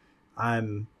because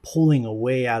I'm pulling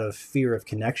away out of fear of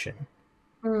connection.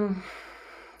 Mm.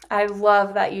 I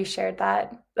love that you shared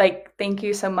that. Like, thank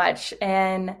you so much.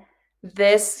 And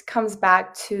this comes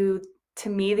back to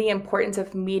me the importance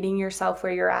of meeting yourself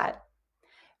where you're at.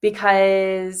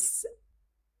 Because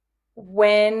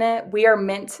when we are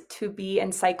meant to be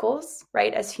in cycles,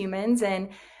 right, as humans, and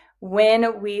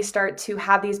when we start to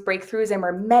have these breakthroughs and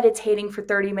we're meditating for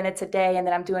 30 minutes a day, and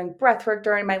then I'm doing breath work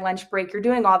during my lunch break, you're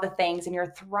doing all the things and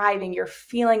you're thriving, you're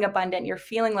feeling abundant, you're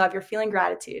feeling love, you're feeling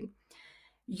gratitude.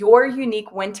 Your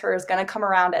unique winter is going to come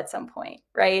around at some point,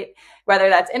 right? Whether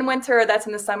that's in winter or that's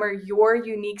in the summer, your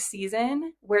unique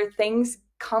season where things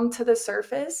come to the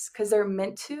surface because they're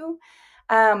meant to.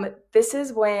 This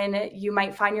is when you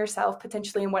might find yourself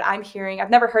potentially in what I'm hearing. I've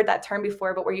never heard that term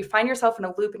before, but where you find yourself in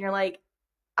a loop and you're like,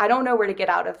 I don't know where to get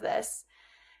out of this.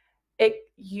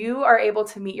 You are able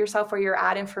to meet yourself where you're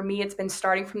at. And for me, it's been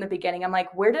starting from the beginning. I'm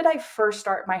like, where did I first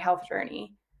start my health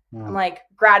journey? I'm like,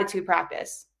 gratitude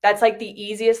practice. That's like the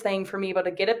easiest thing for me, able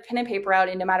to get a pen and paper out,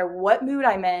 and no matter what mood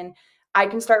I'm in, I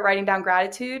can start writing down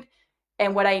gratitude.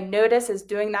 And what I notice is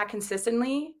doing that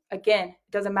consistently, again,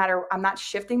 it doesn't matter. I'm not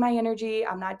shifting my energy.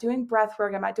 I'm not doing breath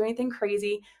work. I'm not doing anything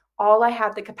crazy. All I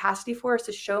have the capacity for is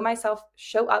to show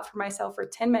up for myself for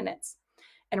 10 minutes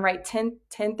and write 10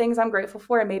 things I'm grateful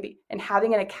for. And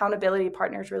having an accountability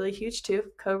partner is really huge too.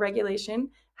 Co-regulation,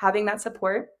 having that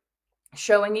support,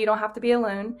 showing you don't have to be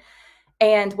alone.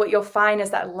 And what you'll find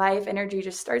is that life energy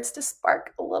just starts to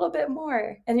spark a little bit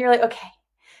more. And you're like, okay,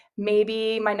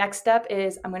 maybe my next step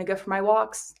is I'm going to go for my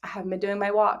walks. I haven't been doing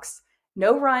my walks.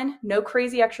 No run, no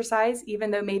crazy exercise, even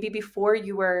though maybe before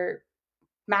you were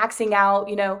maxing out,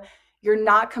 you're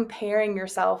not comparing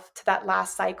yourself to that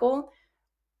last cycle.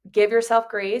 Give yourself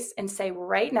grace and say,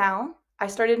 right now, I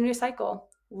started a new cycle.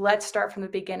 Let's start from the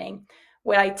beginning.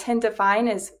 What I tend to find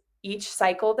is each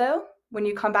cycle, though, when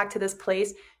you come back to this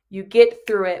place, you get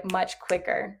through it much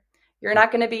quicker. You're not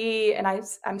going to be, and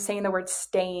I'm saying the word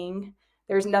staying.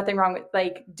 There's nothing wrong with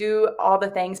do all the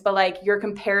things, but your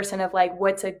comparison of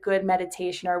what's a good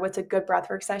meditation or what's a good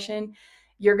breathwork session,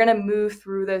 you're going to move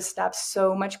through those steps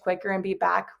so much quicker and be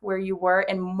back where you were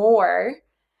and more.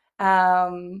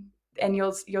 And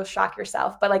you'll shock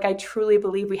yourself. But I truly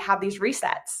believe we have these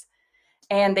resets.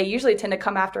 And they usually tend to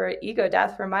come after ego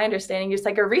death, from my understanding. Just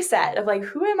a reset of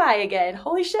who am I again?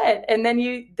 Holy shit. And then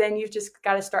you've just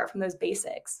got to start from those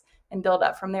basics and build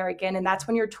up from there again. And that's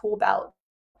when your tool belt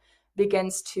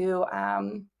begins to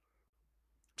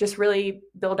just really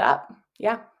build up.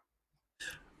 Yeah.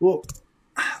 Well,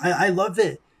 I love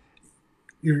that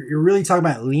you're really talking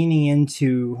about leaning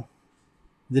into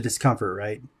the discomfort,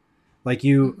 right?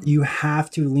 You have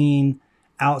to lean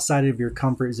outside of your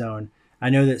comfort zone. I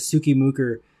know that Suki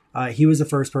Mooker, he was the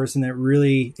first person that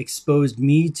really exposed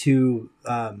me to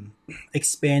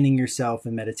expanding yourself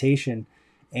in meditation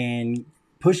and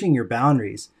pushing your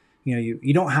boundaries.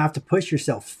 You don't have to push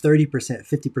yourself 30%,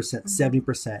 50%,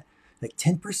 70%.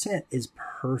 10% is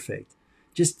perfect.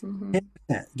 Just 10%.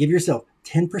 Give yourself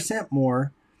 10%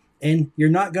 more, and you're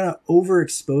not going to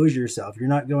overexpose yourself. You're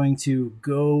not going to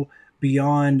go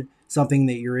beyond something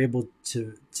that you're able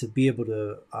to be able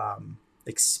to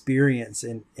experience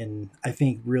and I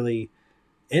think really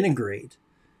integrate.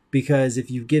 Because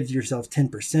if you give yourself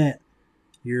 10%,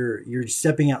 you're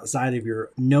stepping outside of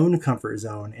your known comfort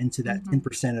zone into that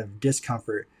 10% of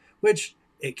discomfort, which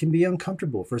it can be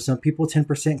uncomfortable. For some people,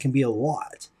 10% can be a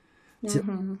lot.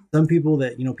 Some people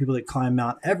that climb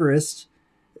Mount Everest,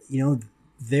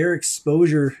 their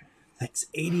exposure, that's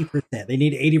 80%. They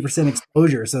need 80%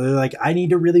 exposure. So they're like, I need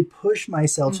to really push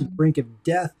myself to the brink of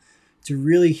death to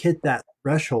really hit that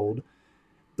threshold.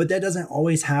 But that doesn't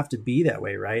always have to be that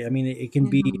way, right? I mean, it can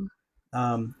be,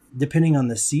 depending on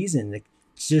the season,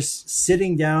 just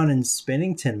sitting down and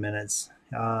spending 10 minutes.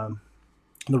 The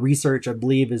research, I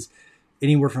believe, is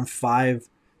anywhere from 5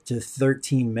 to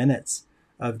 13 minutes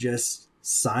of just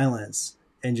silence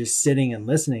and just sitting and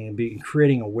listening and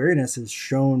creating awareness has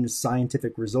shown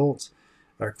scientific results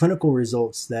or clinical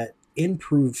results that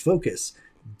improve focus,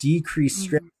 decrease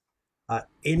stress,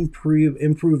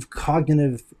 improve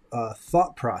cognitive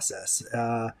thought process.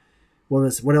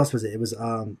 What else was it? It was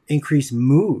increased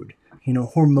mood,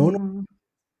 hormonal,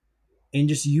 and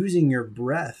just using your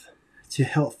breath to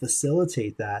help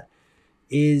facilitate that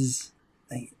is.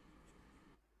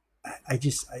 I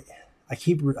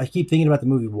keep thinking about the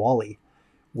movie WALL-E,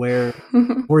 where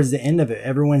towards the end of it,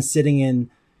 everyone's sitting in,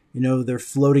 their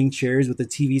floating chairs with a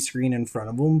TV screen in front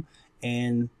of them,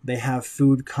 and they have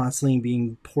food constantly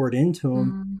being poured into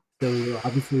them. So they're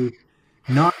obviously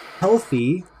not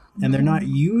healthy, and they're not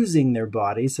using their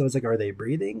body. So it's like, are they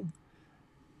breathing?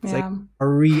 It's like, Yeah.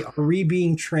 are we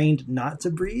being trained not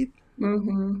to breathe?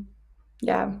 Mm-hmm.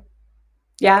 Yeah.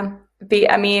 Yeah.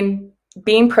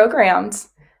 Being programmed,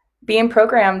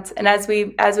 And as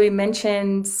we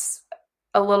mentioned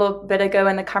a little bit ago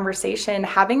in the conversation,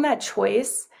 having that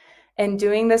choice and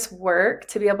doing this work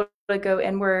to be able to go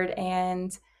inward,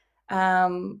 and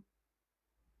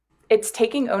it's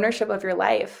taking ownership of your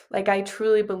life. Like, I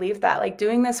truly believe that, like,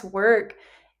 doing this work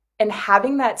and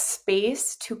having that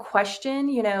space to question,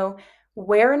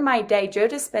 where in my day. Joe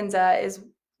Dispenza is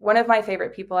one of my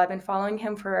favorite people. I've been following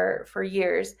him for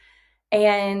years,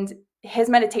 and his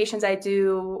meditations I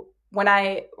do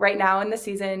right now in the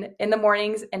season, in the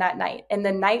mornings and at night. And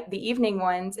the evening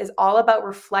ones is all about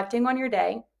reflecting on your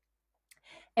day,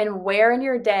 and where in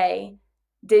your day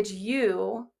did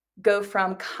you go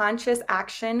from conscious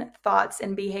action, thoughts,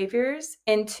 and behaviors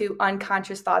into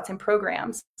unconscious thoughts and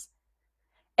programs.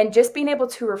 And just being able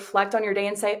to reflect on your day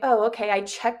and say, oh, okay, I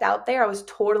checked out there. I was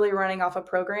totally running off a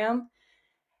program.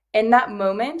 In that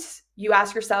moment, you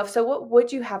ask yourself, so what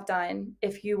would you have done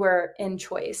if you were in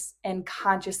choice and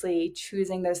consciously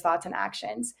choosing those thoughts and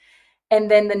actions?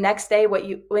 And then the next day, what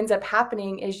ends up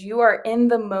happening is you are in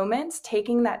the moment,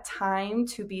 taking that time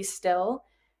to be still.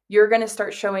 You're going to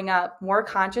start showing up more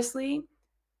consciously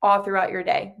all throughout your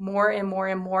day, more and more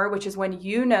and more, which is when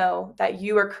you know that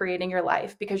you are creating your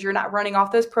life, because you're not running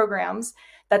off those programs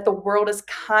that the world is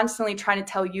constantly trying to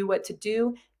tell you what to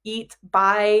do, eat,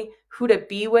 buy, who to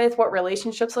be with, what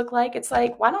relationships look like. It's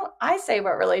like, why don't I say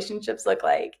what relationships look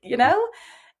like,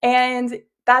 And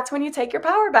that's when you take your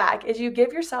power back, is you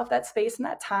give yourself that space and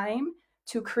that time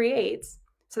to create,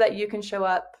 so that you can show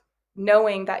up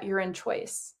knowing that you're in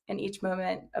choice in each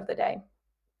moment of the day.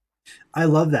 I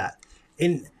love that.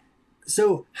 And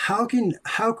so how can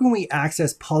we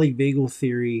access polyvagal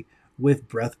theory with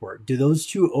breath work? Do those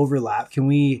two overlap?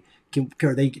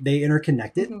 Are they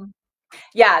interconnected? Mm-hmm.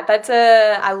 Yeah,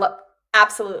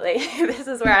 absolutely. This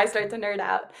is where I start to nerd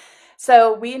out.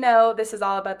 So we know this is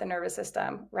all about the nervous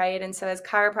system, right? And so as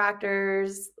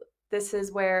chiropractors, this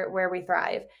is where we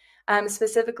thrive.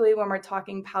 Specifically when we're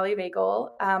talking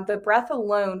polyvagal, the breath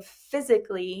alone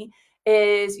physically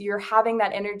is you're having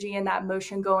that energy and that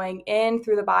motion going in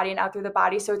through the body and out through the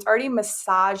body. So it's already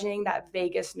massaging that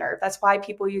vagus nerve. That's why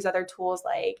people use other tools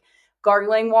like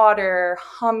gargling water,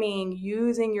 humming,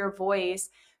 using your voice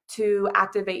to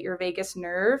activate your vagus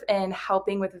nerve and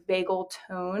helping with vagal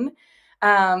tone,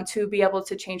 to be able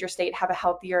to change your state, have a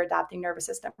healthier adapting nervous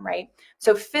system, right?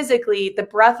 So physically, the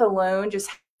breath alone, just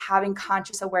having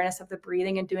conscious awareness of the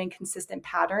breathing and doing consistent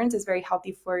patterns, is very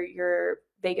healthy for your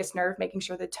vagus nerve, making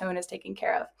sure the tone is taken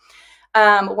care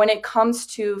of. When it comes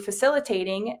to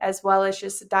facilitating, as well as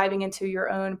just diving into your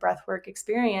own breathwork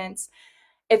experience,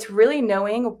 it's really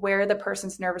knowing where the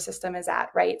person's nervous system is at,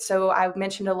 right? So I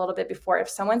mentioned a little bit before, if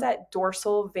someone's at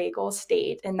dorsal vagal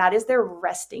state, and that is their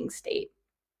resting state,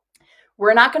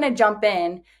 we're not going to jump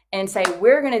in and say,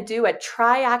 we're going to do a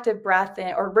triactive breath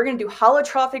in, or we're going to do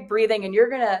holotrophic breathing, and you're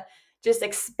going to just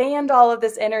expand all of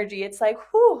this energy. It's like,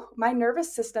 whew, my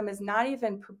nervous system is not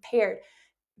even prepared.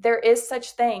 There is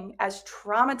such thing as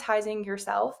traumatizing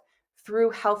yourself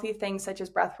through healthy things such as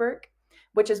breath work,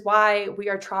 which is why we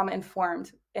are trauma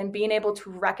informed, and being able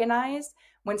to recognize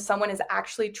when someone is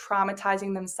actually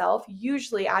traumatizing themselves,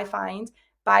 usually I find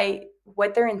by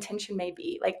what their intention may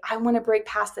be. Like, I want to break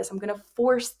past this. I'm going to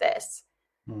force this.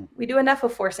 We do enough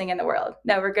of forcing in the world.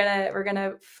 No, we're going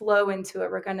to flow into it.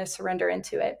 We're going to surrender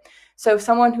into it. So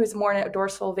someone who's more in a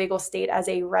dorsal vagal state as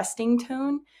a resting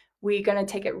tone, we're going to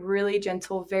take it really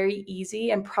gentle, very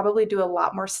easy, and probably do a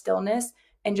lot more stillness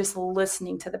and just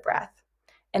listening to the breath.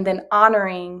 And then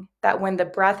honoring that when the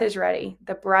breath is ready,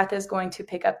 the breath is going to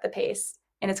pick up the pace,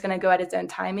 and it's going to go at its own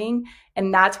timing.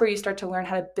 And that's where you start to learn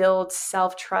how to build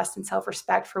self-trust and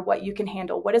self-respect for what you can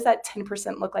handle. What does that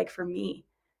 10% look like for me?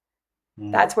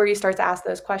 That's where you start to ask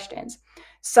those questions.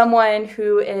 Someone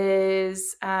who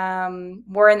is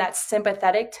more in that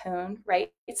sympathetic tone,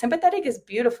 right? Sympathetic is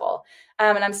beautiful.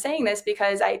 And I'm saying this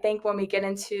because I think when we get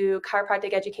into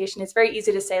chiropractic education, it's very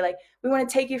easy to say, like, we want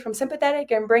to take you from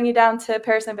sympathetic and bring you down to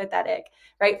parasympathetic,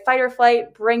 right? Fight or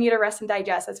flight, bring you to rest and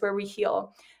digest. That's where we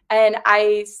heal. And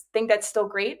I think that's still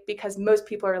great, because most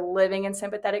people are living in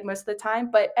sympathetic most of the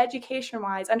time. But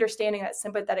education-wise, understanding that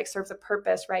sympathetic serves a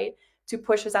purpose, right? To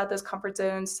push us out those comfort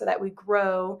zones so that we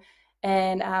grow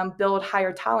and build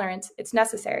higher tolerance, it's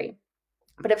necessary.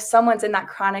 But if someone's in that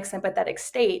chronic sympathetic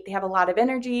state, they have a lot of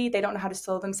energy, they don't know how to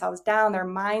slow themselves down, their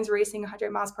mind's racing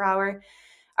 100 miles per hour.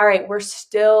 All right, we're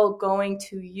still going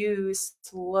to use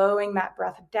slowing that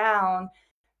breath down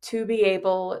to be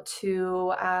able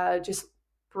to just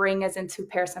bring us into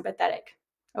parasympathetic.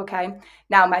 Okay.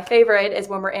 Now, my favorite is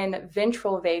when we're in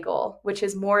ventral vagal, which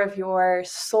is more of your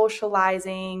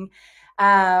socializing.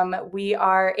 We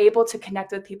are able to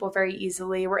connect with people very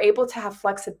easily. We're able to have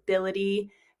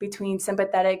flexibility between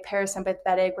sympathetic,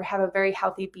 parasympathetic. We have a very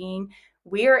healthy being.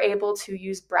 We are able to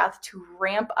use breath to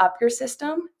ramp up your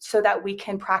system so that we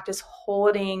can practice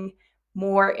holding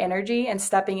more energy and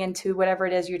stepping into whatever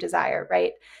it is you desire,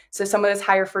 right? So some of those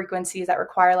higher frequencies that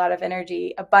require a lot of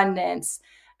energy, abundance,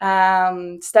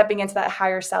 stepping into that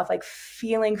higher self, like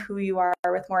feeling who you are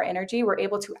with more energy, we're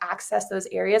able to access those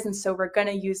areas. And so we're going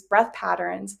to use breath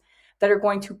patterns that are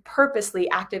going to purposely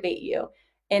activate you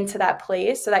into that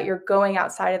place so that you're going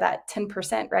outside of that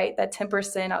 10%, right? That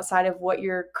 10% outside of what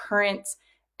your current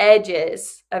edge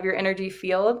is of your energy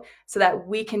field, so that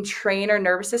we can train our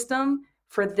nervous system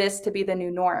for this to be the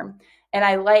new norm. And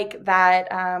I like that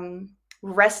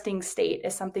resting state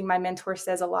is something my mentor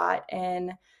says a lot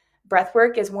in breath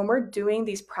work, is when we're doing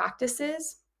these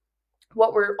practices,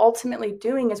 what we're ultimately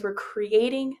doing is we're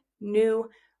creating new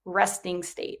resting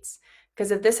states.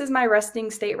 Because if this is my resting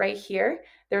state right here,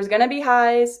 there's going to be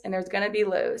highs and there's going to be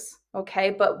lows.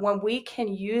 Okay. But when we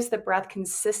can use the breath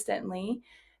consistently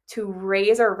to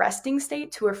raise our resting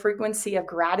state to a frequency of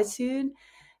gratitude,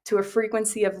 to a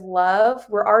frequency of love,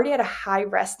 we're already at a high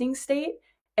resting state.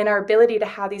 And our ability to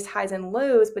have these highs and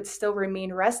lows, but still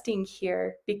remain resting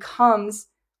here, becomes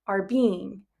our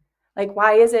being. Like,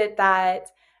 why is it that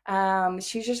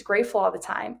she's just grateful all the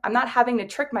time? I'm not having to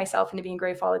trick myself into being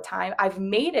grateful all the time. I've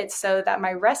made it so that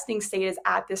my resting state is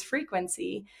at this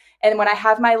frequency. And when I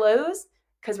have my lows,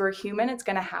 because we're human, it's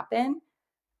going to happen.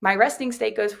 My resting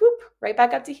state goes whoop right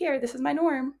back up to here. This is my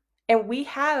norm. And we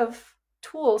have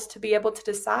tools to be able to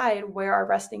decide where our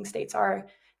resting states are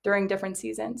during different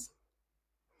seasons.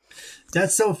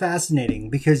 That's so fascinating,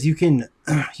 because you can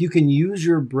use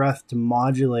your breath to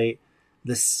modulate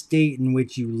the state in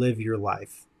which you live your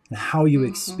life and how you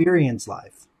experience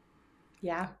life.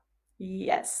 Yeah.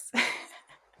 Yes.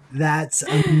 That's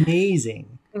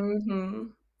amazing.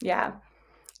 Yeah.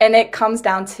 And it comes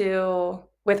down to,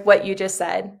 with what you just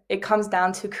said, it comes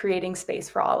down to creating space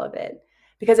for all of it.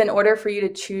 Because in order for you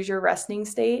to choose your resting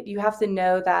state, you have to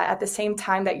know that at the same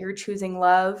time that you're choosing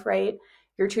love, right?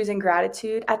 You're choosing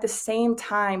gratitude. At the same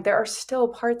time, there are still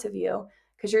parts of you,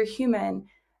 because you're human,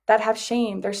 that have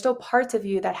shame. There's still parts of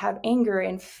you that have anger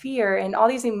and fear and all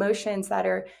these emotions that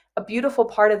are a beautiful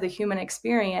part of the human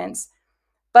experience.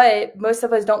 But most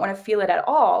of us don't want to feel it at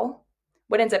all.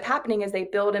 What ends up happening is they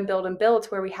build and build and build to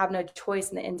where we have no choice,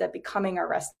 and it ends up becoming our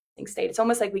resting state. It's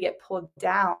almost like we get pulled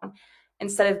down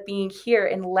instead of being here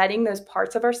and letting those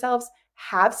parts of ourselves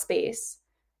have space,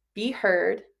 be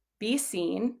heard, be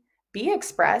seen, be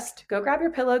expressed. Go grab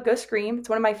your pillow, go scream. It's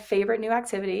one of my favorite new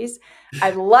activities. I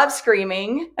love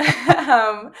screaming.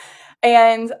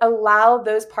 And allow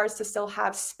those parts to still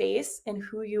have space in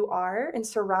who you are, and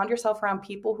surround yourself around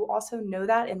people who also know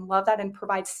that and love that and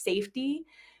provide safety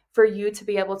for you to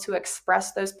be able to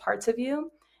express those parts of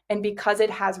you. And because it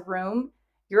has room,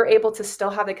 you're able to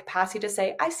still have the capacity to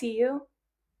say, I see you,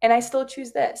 and I still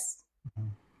choose this.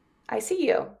 I see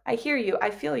you, I hear you, I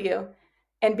feel you.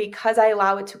 And because I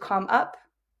allow it to come up,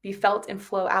 be felt, and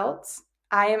flow out,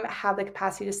 I have the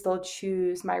capacity to still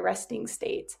choose my resting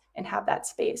state and have that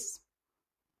space.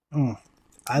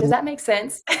 Does that make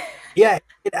sense? Yeah,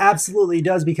 it absolutely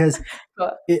does, because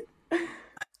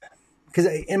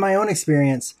in my own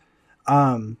experience,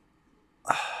 I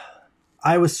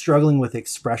was struggling with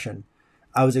expression.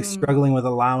 I was struggling with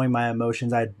allowing my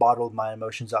emotions. I had bottled my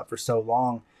emotions up for so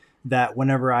long that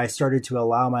whenever I started to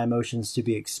allow my emotions to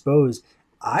be exposed,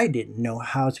 I didn't know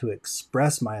how to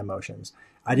express my emotions.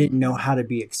 I didn't know how to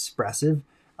be expressive.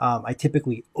 I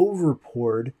typically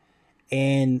overpoured,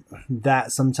 and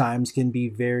that sometimes can be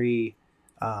very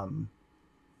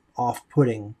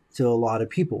off-putting to a lot of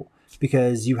people,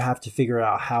 because you have to figure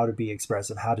out how to be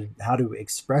expressive, how to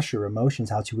express your emotions,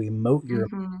 how to emote your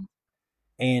emotions.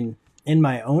 And in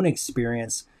my own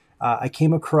experience, I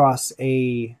came across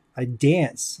a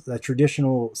dance, a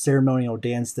traditional ceremonial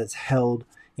dance that's held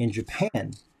in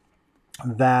Japan,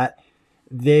 that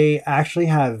they actually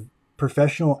have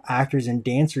professional actors and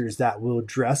dancers that will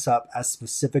dress up as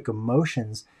specific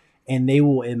emotions, and they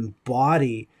will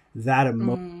embody that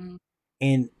emotion.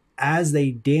 And as they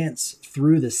dance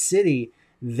through the city,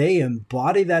 they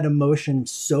embody that emotion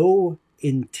so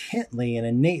intently and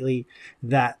innately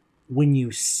that when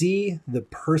you see the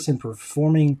person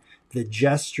performing the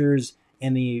gestures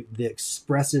and the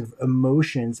expressive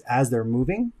emotions as they're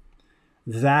moving,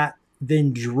 that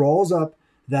then draws up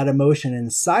that emotion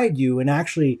inside you and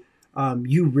actually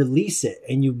you release it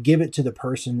and you give it to the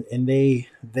person, and they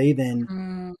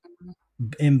then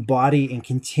embody and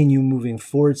continue moving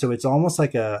forward. So it's almost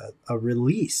like a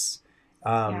release,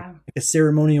 like a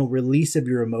ceremonial release of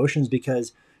your emotions,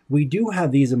 because we do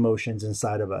have these emotions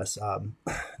inside of us.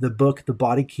 The book, The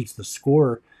Body Keeps the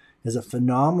Score, is a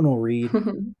phenomenal read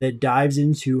that dives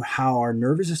into how our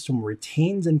nervous system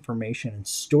retains information and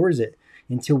stores it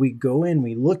until we go in,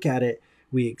 we look at it,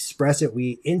 we express it,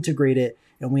 we integrate it,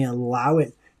 and we allow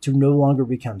it to no longer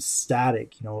become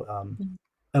static.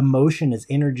 Emotion is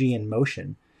energy in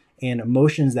motion, and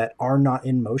emotions that are not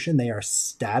in motion, they are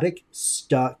static,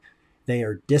 stuck, they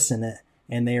are dissonant,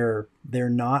 and they're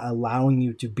not allowing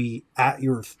you to be at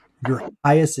your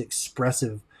highest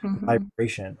expressive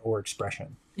vibration or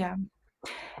expression. Yeah.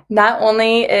 Not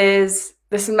only is,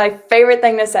 this is my favorite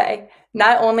thing to say,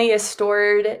 not only is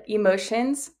stored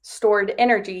emotions, stored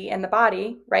energy in the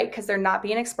body, right? Because they're not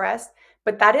being expressed,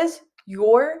 but that is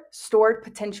your stored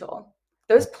potential.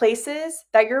 Those places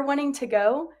that you're wanting to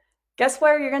go, guess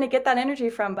where you're going to get that energy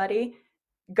from, buddy?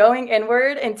 Going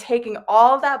inward and taking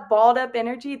all that balled up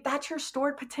energy, that's your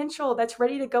stored potential that's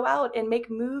ready to go out and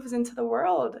make moves into the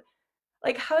world.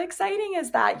 Like, how exciting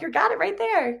is that? You got it right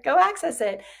there. Go access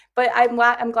it. But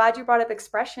I'm glad you brought up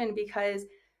expression, because,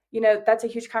 that's a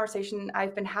huge conversation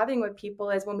I've been having with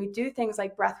people, is when we do things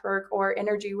like breath work or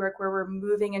energy work where we're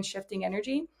moving and shifting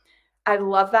energy. I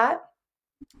love that.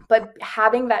 But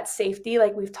having that safety,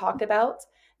 like we've talked about,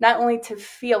 not only to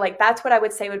feel like, that's what I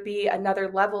would say would be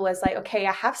another level, is like, okay,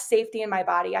 I have safety in my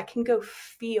body. I can go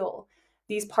feel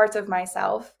these parts of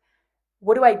myself.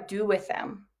 What do I do with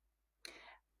them?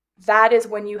 That is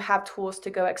when you have tools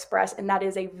to go express. And that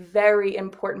is a very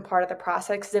important part of the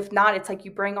process. Because if not, it's like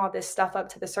you bring all this stuff up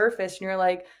to the surface and you're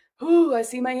like, oh, I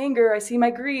see my anger, I see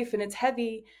my grief, and it's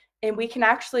heavy. And we can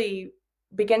actually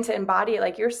begin to embody it,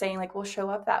 like you're saying, like we'll show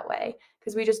up that way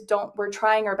because we're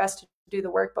trying our best to do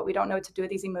the work, but we don't know what to do with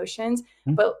these emotions.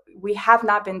 But we have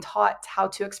not been taught how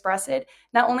to express it.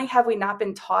 Not only have we not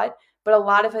been taught, but a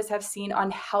lot of us have seen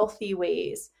unhealthy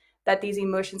ways that these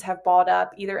emotions have balled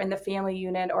up, either in the family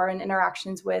unit or in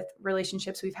interactions with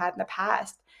relationships we've had in the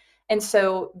past. And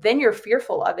so then you're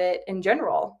fearful of it in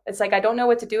general. It's like, I don't know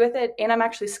what to do with it. And I'm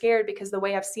actually scared because the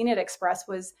way I've seen it expressed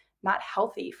was not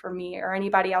healthy for me or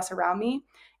anybody else around me.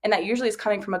 And that usually is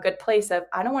coming from a good place of,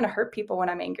 I don't want to hurt people when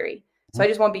I'm angry. So I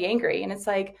just won't be angry. And it's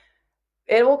like,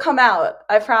 it will come out,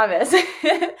 I promise.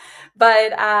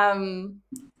 But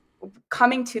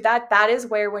coming to that is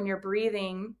where, when you're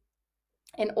breathing,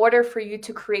 in order for you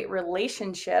to create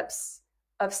relationships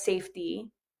of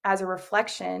safety as a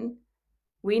reflection,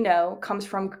 we know comes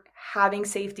from having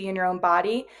safety in your own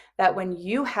body, that when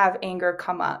you have anger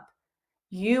come up,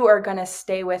 you are going to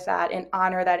stay with that and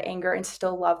honor that anger and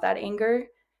still love that anger.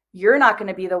 You're not going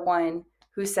to be the one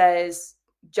who says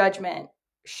judgment,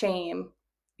 shame.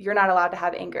 You're not allowed to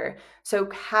have anger. So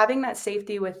having that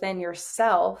safety within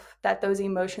yourself, that those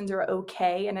emotions are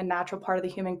okay and a natural part of the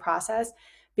human process,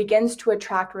 begins to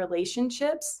attract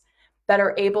relationships that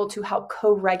are able to help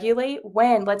co-regulate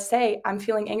when, let's say, I'm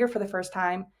feeling anger for the first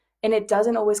time and it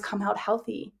doesn't always come out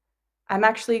healthy. I'm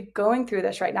actually going through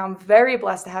this right now. I'm very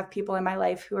blessed to have people in my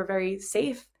life who are very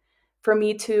safe for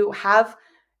me to have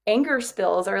anger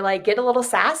spills or like get a little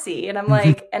sassy. And I'm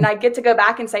like, and I get to go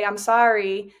back and say, I'm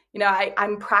sorry.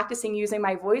 I'm practicing using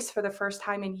my voice for the first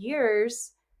time in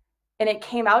years, and it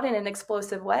came out in an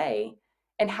explosive way.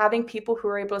 And having people who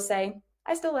are able to say,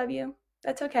 I still love you.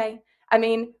 That's okay. I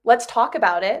mean, let's talk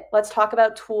about it. Let's talk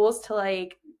about tools to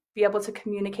like be able to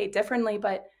communicate differently,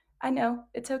 but I know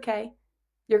it's okay.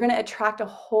 You're going to attract a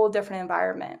whole different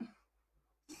environment.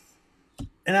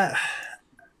 And I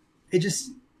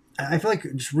feel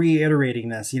like just reiterating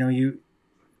this, you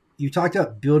talked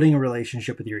about building a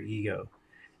relationship with your ego.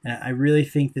 And I really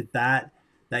think that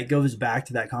goes back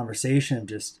to that conversation of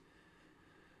just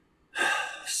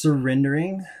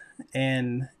surrendering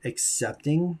and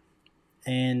accepting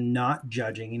and not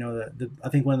judging. I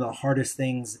think one of the hardest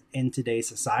things in today's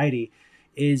society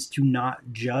is to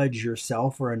not judge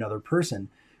yourself or another person.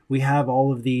 We have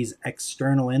all of these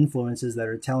external influences that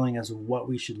are telling us what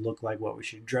we should look like, what we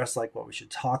should dress like, what we should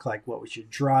talk like, what we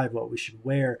should drive, what we should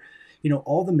wear.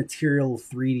 All the material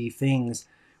 3D things.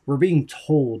 We're being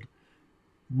told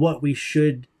what we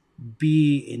should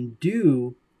be and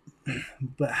do,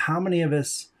 but how many of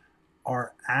us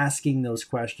are asking those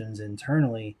questions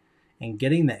internally and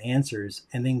getting the answers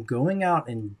and then going out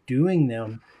and doing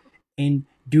them and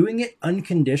doing it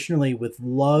unconditionally with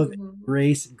love,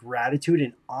 grace, gratitude,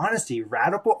 and honesty,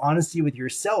 radical honesty with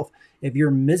yourself. If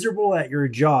you're miserable at your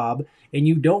job and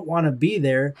you don't want to be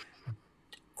there,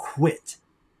 quit.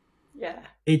 Yeah.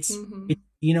 It's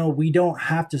we don't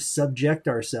have to subject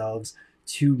ourselves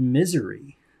to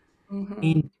misery.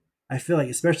 Mm-hmm. I feel like,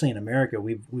 especially in America,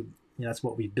 that's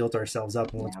what we've built ourselves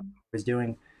up and what we're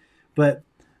doing. But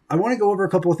I want to go over a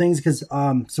couple of things because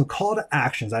some call to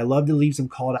actions. I love to leave some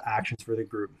call to actions for the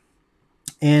group.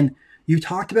 And you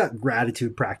talked about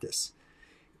gratitude practice.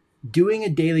 Doing a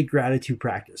daily gratitude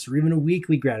practice or even a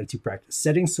weekly gratitude practice,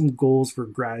 setting some goals for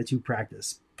gratitude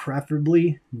practice,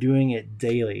 preferably doing it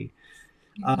daily.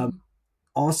 Mm-hmm.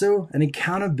 Also, an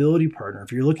accountability partner.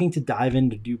 If you're looking to dive in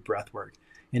to do breath work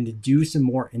and to do some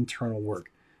more internal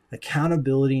work,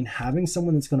 accountability and having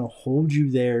someone that's going to hold you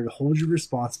there, to hold you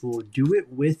responsible, do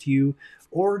it with you,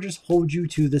 or just hold you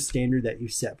to the standard that you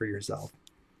set for yourself.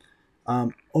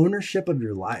 Ownership of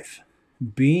your life,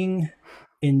 being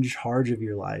in charge of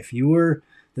your life. You are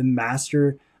the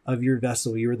master of your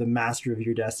vessel. You are the master of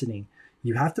your destiny.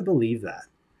 You have to believe that.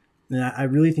 And I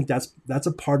really think that's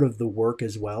a part of the work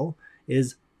as well,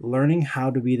 is learning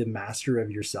how to be the master of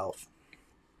yourself.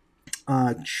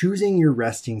 Choosing your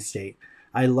resting state.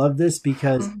 I love this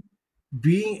because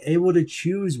being able to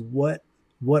choose what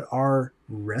our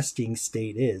resting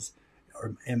state is.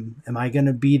 Or am I going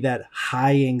to be that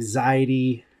high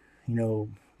anxiety,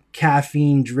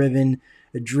 caffeine driven,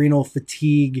 adrenal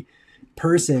fatigue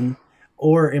person,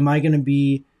 or am I going to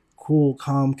be cool,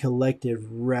 calm, collected,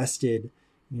 rested,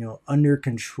 under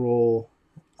control,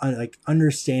 like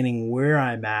understanding where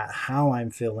I'm at, how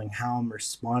I'm feeling, how I'm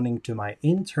responding to my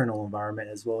internal environment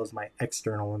as well as my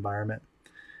external environment.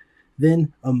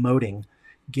 Then emoting,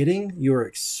 getting your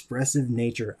expressive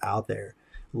nature out there,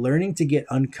 learning to get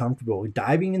uncomfortable,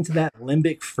 diving into that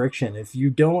limbic friction. If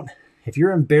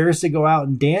you're embarrassed to go out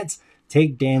and dance,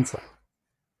 take dance.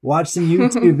 Watch some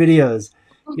YouTube videos,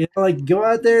 go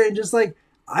out there and just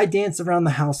I dance around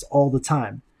the house all the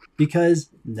time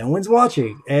because no one's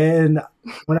watching. And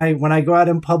when I go out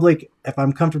in public, if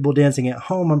I'm comfortable dancing at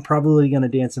home, I'm probably going to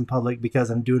dance in public because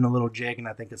I'm doing a little jig and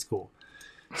I think it's cool.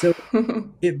 So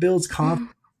it builds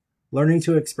confidence. Learning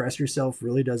to express yourself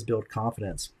really does build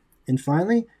confidence. And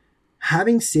finally,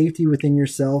 having safety within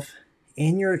yourself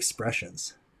and your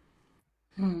expressions.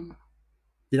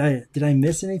 Did I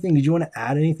miss anything? Did you want to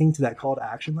add anything to that call to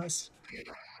action list?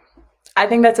 I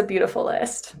think that's a beautiful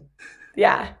list.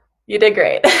 Yeah, you did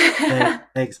great.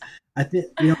 Thanks. I think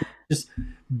just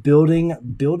building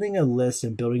a list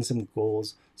and building some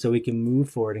goals so we can move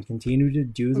forward and continue to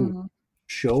do the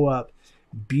show up,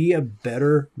 be a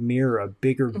better mirror, a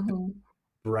bigger,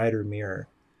 brighter mirror.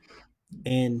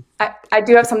 And I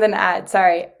do have something to add.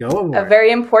 Sorry. A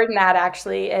very important add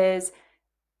actually is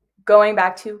going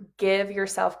back to give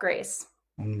yourself grace.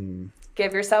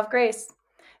 Give yourself grace.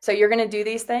 So you're going to do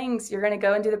these things. You're going to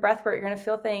go and do the breath work. You're going to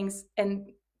feel things,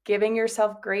 and giving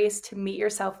yourself grace to meet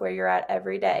yourself where you're at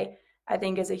every day, I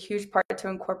think is a huge part to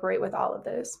incorporate with all of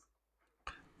those.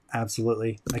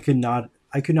 Absolutely. I could not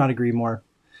agree more.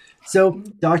 So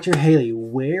Dr. Haley,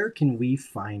 where can we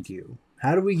find you?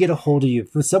 How do we get a hold of you?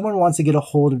 If someone wants to get a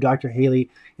hold of Dr.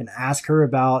 Haley and ask her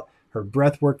about her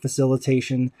breathwork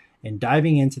facilitation and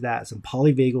diving into that, some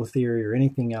polyvagal theory or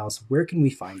anything else, where can we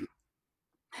find you?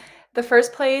 The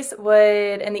first place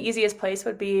and the easiest place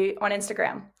would be on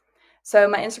Instagram. So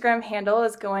my Instagram handle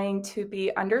is going to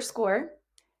be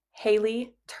 _Haley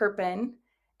Turpin,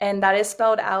 and that is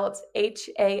spelled out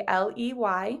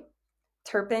HALEY,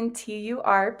 Turpin,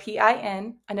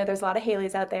 TURPIN. I know there's a lot of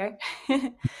Haleys out there.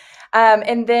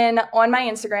 And then on my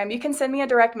Instagram, you can send me a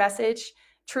direct message.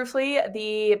 Truthfully,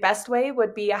 the best way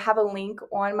would be I have a link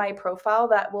on my profile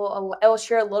that it'll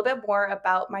share a little bit more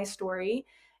about my story.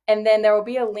 And then there will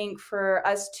be a link for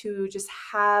us to just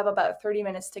have about 30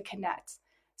 minutes to connect.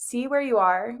 See where you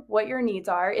are, what your needs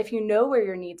are. If you know where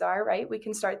your needs are, right, we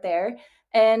can start there.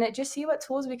 And just see what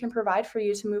tools we can provide for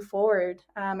you to move forward,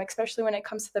 especially when it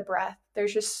comes to the breath.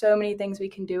 There's just so many things we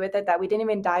can do with it that we didn't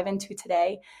even dive into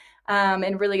today,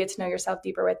 and really get to know yourself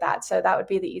deeper with that. So that would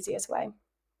be the easiest way.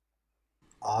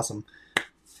 Awesome.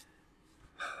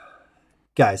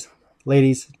 Guys,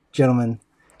 ladies, gentlemen,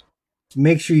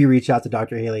 make sure you reach out to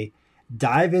Dr. Haley.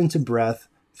 Dive into breath,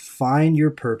 find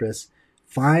your purpose,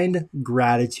 find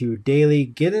gratitude daily,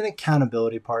 get an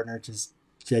accountability partner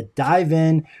to dive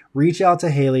in, reach out to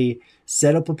Haley,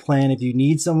 set up a plan. If you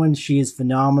need someone, she is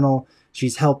phenomenal.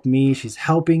 She's helped me. She's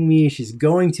helping me. She's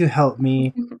going to help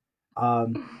me.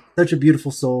 Such a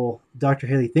beautiful soul. Dr.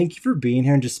 Haley, thank you for being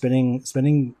here and just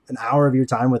spending an hour of your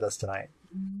time with us tonight.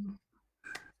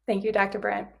 Thank you, Dr.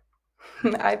 Brent.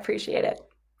 I appreciate it.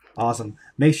 Awesome.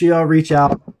 Make sure y'all reach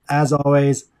out. As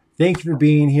always, thank you for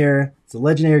being here. It's the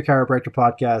Legendary Chiropractor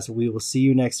Podcast. We will see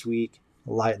you next week.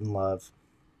 Light and love.